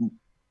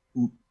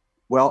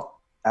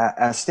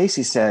as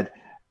Stacy said,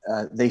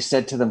 they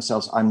said to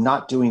themselves, I'm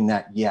not doing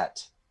that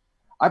yet.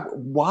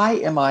 Why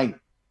am I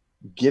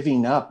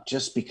giving up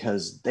just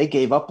because they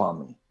gave up on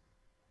me?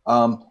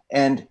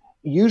 And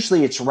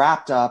usually it's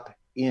wrapped up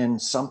in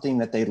something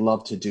that they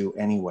love to do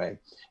anyway.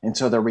 And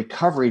so their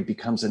recovery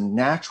becomes a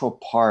natural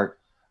part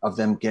of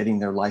them getting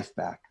their life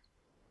back.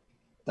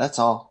 That's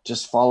all.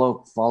 Just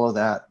follow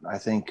that. I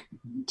think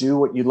do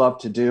what you love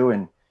to do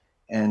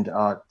and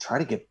try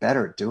to get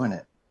better at doing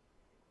it.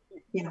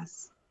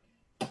 Yes.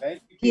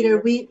 Thank you, Peter,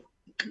 we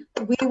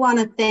want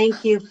to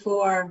thank you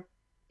for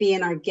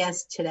being our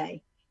guest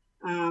today.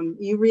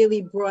 You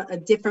really brought a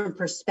different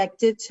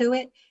perspective to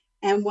it.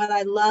 And what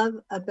I love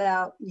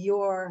about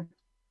your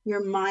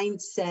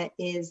mindset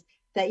is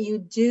that you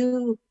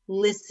do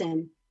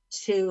listen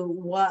to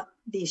what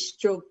these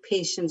stroke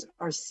patients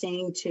are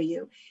saying to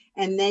you.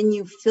 And then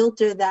you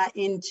filter that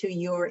into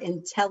your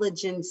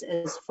intelligence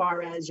as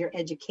far as your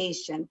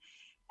education.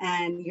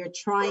 And you're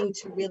trying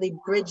to really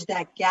bridge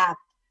that gap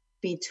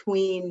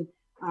between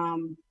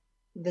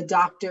the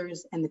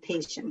doctors and the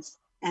patients.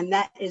 And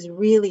that is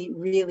really,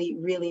 really,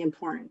 really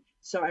important.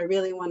 So I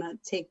really want to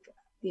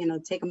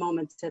take a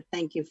moment to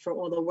thank you for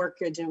all the work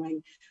you're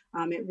doing.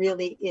 It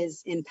really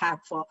is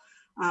impactful.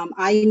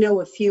 I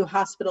know a few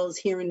hospitals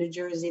here in New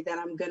Jersey that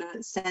I'm going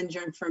to send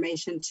your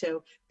information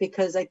to,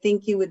 because I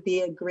think you would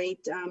be a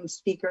great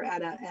speaker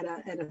at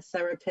a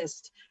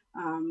therapist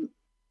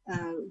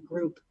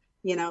group,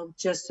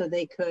 just so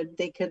they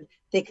can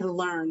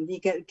learn.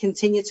 You can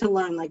continue to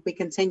learn, like we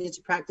continue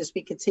to practice,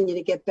 we continue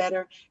to get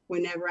better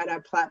whenever at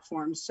our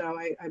platform. So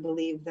I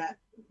believe that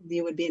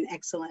you would be an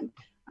excellent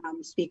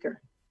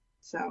speaker.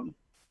 So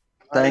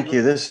thank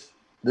you. This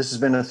has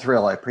been a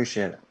thrill. I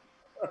appreciate it.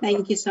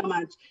 Thank you so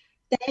much.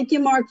 Thank you,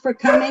 Mark, for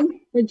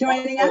coming, for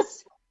joining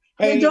us.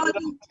 Pay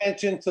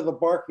attention to the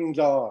barking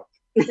dog.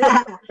 Thank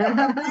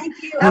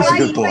you. I He's a like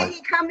good the boy. way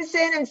he comes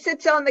in and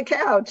sits on the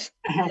couch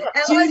and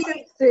Judy,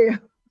 listens to you.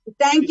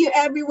 thank you,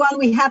 everyone.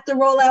 We have to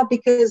roll out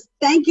because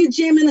thank you,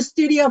 Jim, in the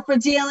studio, for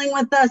dealing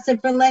with us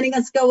and for letting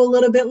us go a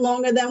little bit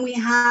longer than we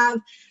have.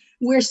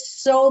 We're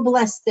so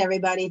blessed,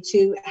 everybody,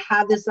 to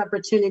have this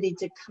opportunity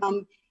to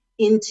come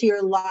into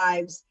your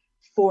lives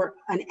for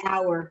an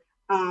hour,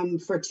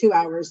 for 2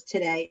 hours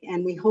today.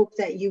 And we hope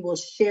that you will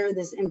share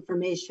this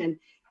information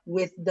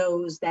with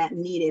those that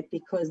need it,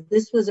 because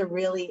this was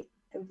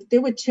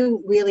there were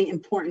two really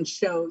important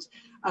shows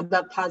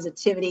about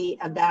positivity,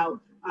 about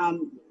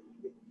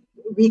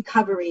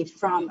recovery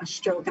from a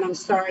stroke. And I'm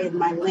sorry,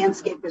 my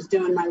landscaper's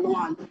doing my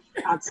lawn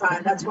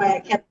outside. That's why I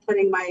kept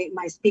putting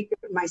my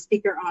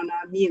speaker on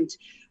mute.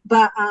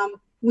 But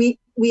we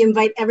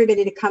invite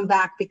everybody to come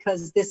back,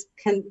 because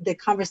the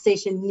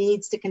conversation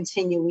needs to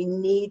continue. We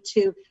need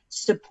to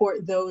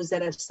support those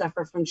that have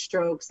suffered from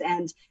strokes.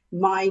 And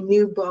my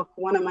new book,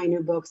 one of my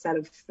new books out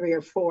of 3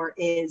 or 4,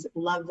 is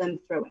Love Them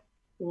Through It.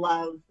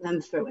 Love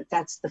them through it.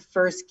 That's the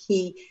first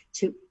key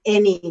to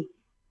any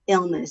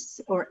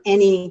illness or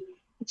any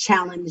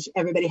challenge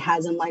everybody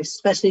has in life,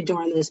 especially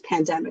during this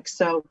pandemic.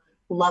 So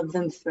love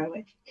them through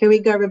it. Here we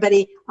go,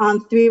 everybody.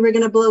 On 3, we're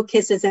going to blow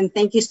kisses. And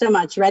thank you so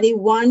much. Ready?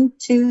 1,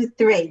 2,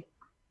 3.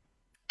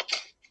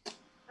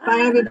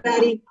 Bye,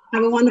 everybody.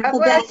 Have a wonderful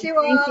God bless day. you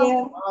Thank all.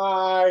 you.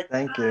 Bye.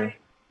 Thank you.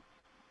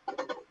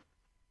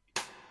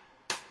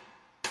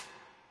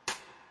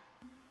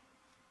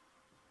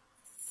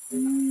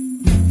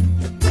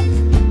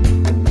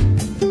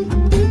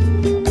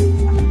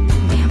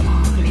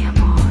 Mi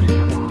amor,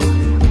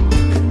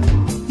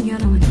 yo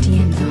no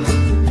entiendo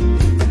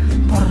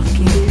por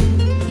qué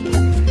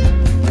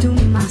tú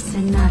más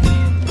que nadie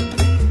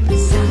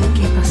sabes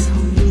qué pasó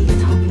en mi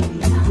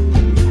vida.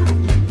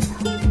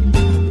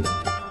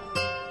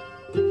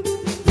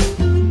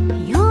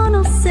 Yo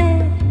no sé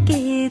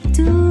qué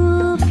tú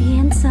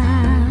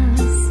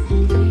piensas,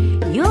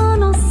 yo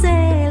no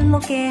sé lo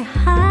que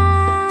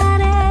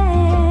haré,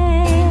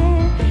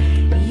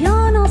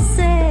 yo no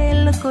sé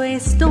lo que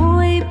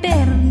estoy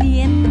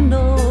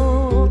perdiendo,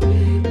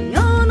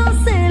 yo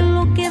no sé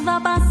lo que va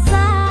a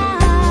pasar.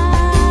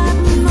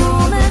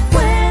 No me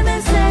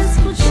puedes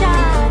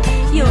escuchar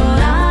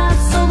llorar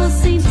solo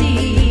sin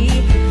ti,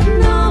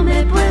 no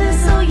me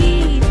puedes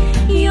oír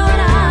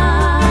llorar.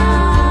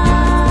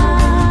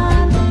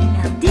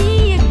 El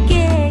día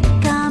que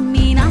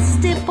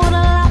caminaste por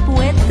la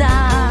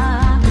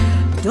puerta,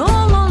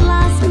 todas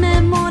las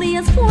memorias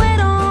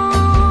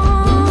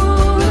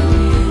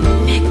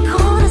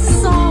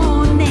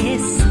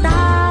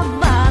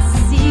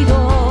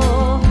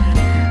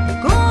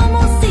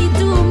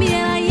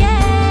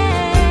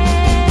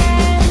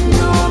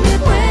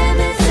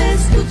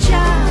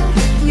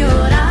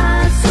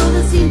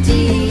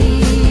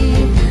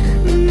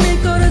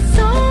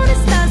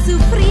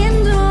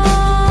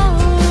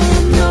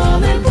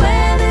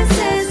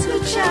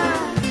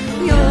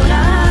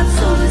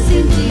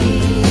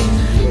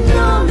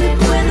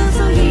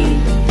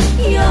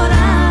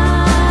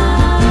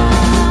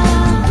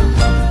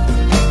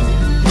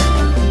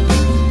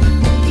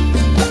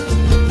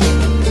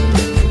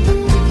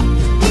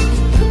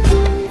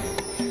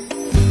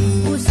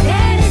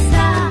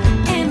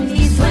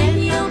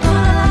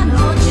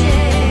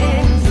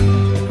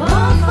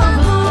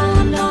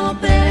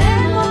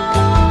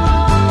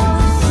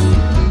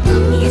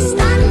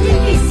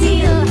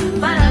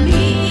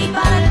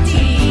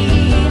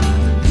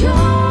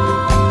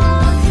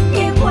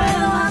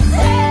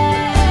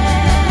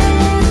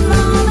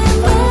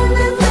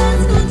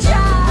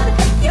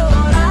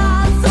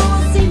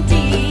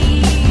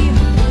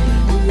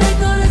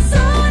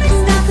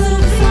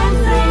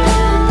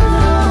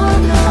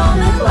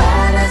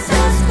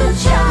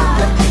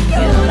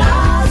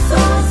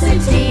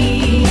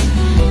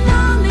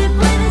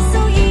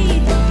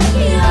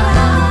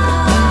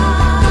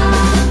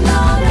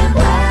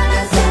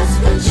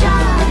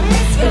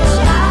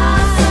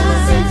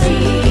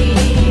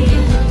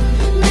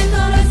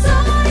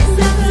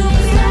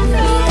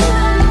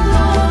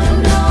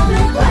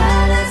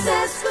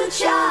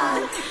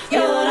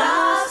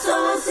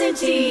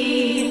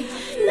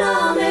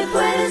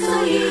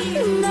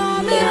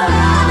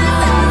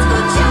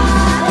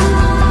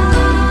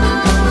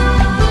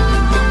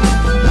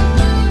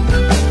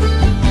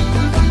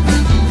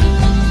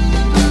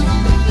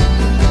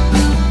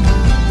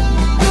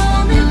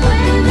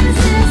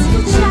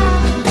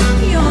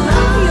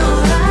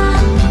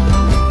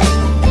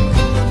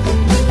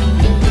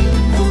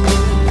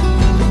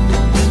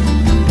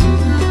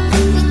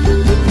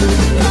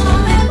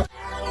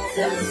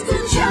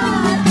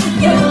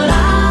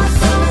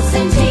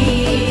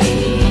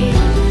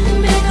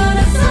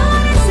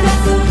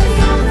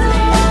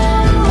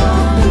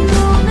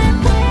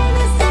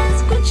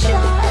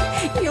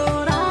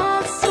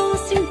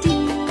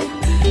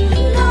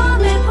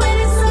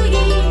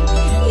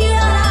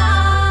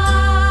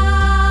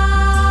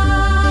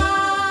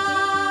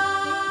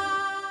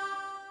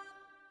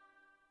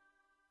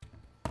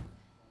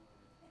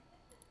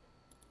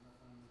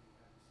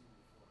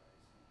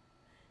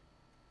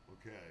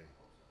Okay.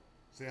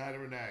 Say hi to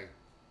Renee. Hi,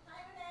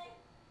 Renee.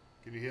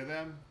 Can you hear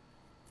them?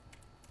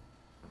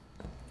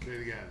 Say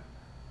it again.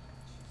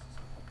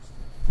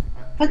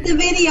 Put the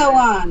video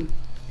on.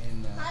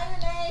 Hi,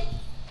 Renee.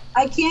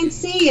 I can't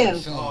see you.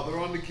 Oh, they're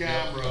on the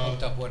camera.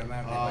 Hooked up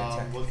automatically by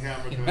text. What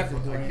camera can I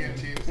put? I can't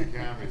change the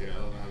camera here. I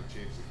don't know how to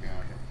change the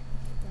camera.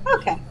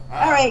 Okay.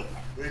 All right.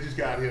 They just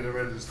got here. They're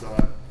ready to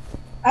start.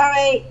 All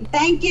right.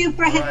 Thank you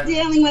for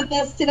dealing with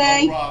us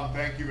today. No problem.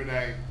 Thank you,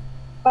 Renee.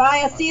 Bye.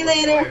 I'll see you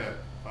later.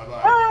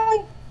 Bye-bye. Bye.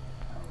 All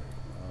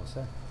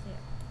set? Yeah.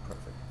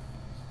 Perfect.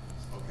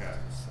 Okay.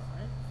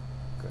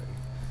 Good.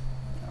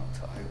 I'll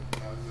tell you.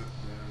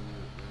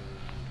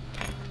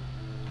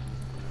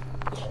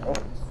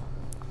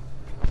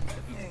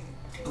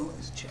 Who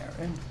is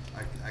Sharon?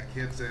 I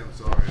can't say I'm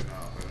sorry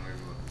enough. I don't even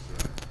know what to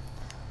say.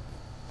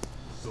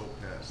 I'm so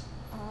pissed.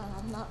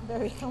 I'm not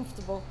very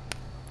comfortable.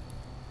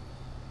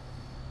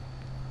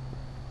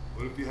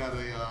 What if you had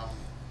a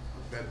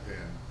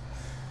bedpan?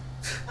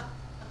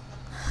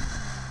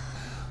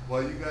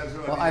 Well, you guys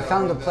are. Well, I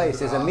found the place.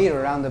 There's a meter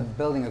around the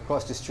building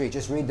across the street.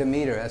 Just read the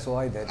meter. That's all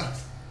I did.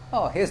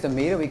 Oh, here's the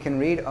meter. We can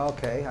read.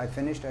 Okay, I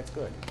finished. That's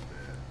good.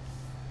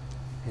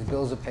 His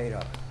bills are paid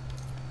up.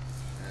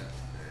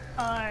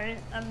 I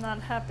am not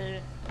happy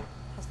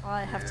because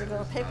I have to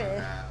go pay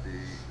pay.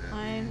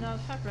 I'm not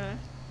happy. I am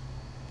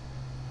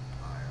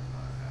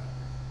not happy.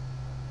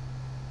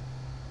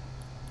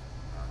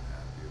 Not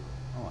happy.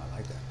 Oh, I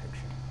like that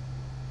picture.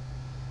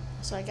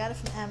 So I got it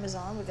from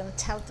Amazon. We're gonna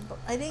tout the book.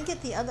 I didn't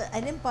get the other. I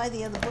didn't buy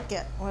the other book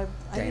yet. Or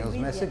I Daniel's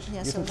didn't read Message? It yet.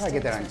 Yeah, You so can it's probably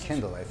get that on Daniel's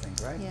Kindle, I think,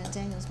 right? Message. Yeah,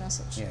 Daniel's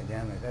Message. Yeah,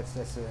 damn it.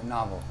 That's a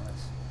novel.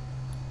 That's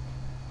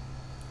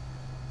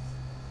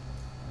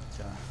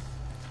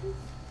Who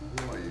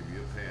are you?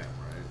 You're Pam,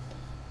 right?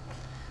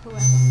 Who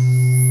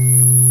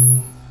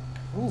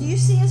else? Do you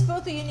see us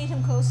both, or you need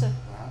him closer?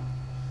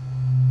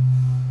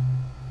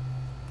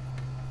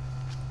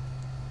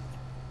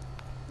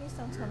 Please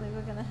don't tell me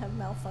we're gonna have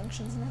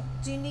malfunctions now.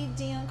 Do you need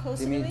Dion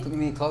closer you to mean, me? you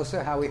mean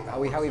closer? How we if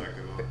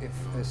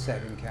a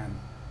second can.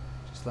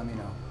 Just let me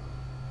know.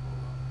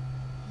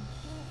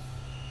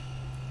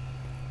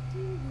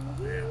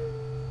 Yeah.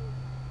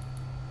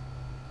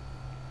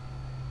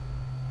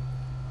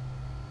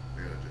 I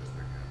gotta adjust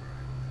that camera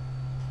anyway.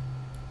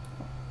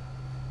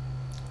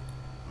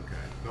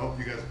 Okay. Nope,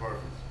 you guys are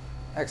perfect.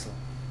 Excellent.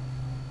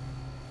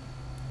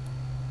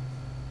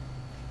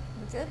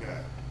 We're good?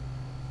 Okay.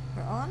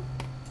 We're on? I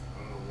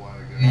don't know why I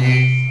got this. I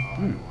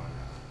know why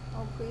now.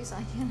 Oh, please,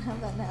 I can't have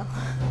that now.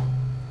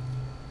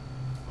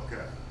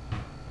 Okay.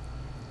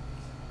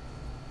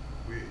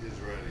 We is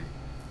ready.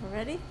 We're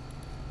ready?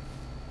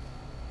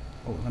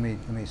 Oh, let me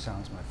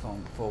silence my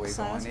phone before we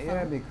Silence go on the the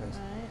air phone. because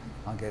All right.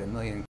 I'll get a million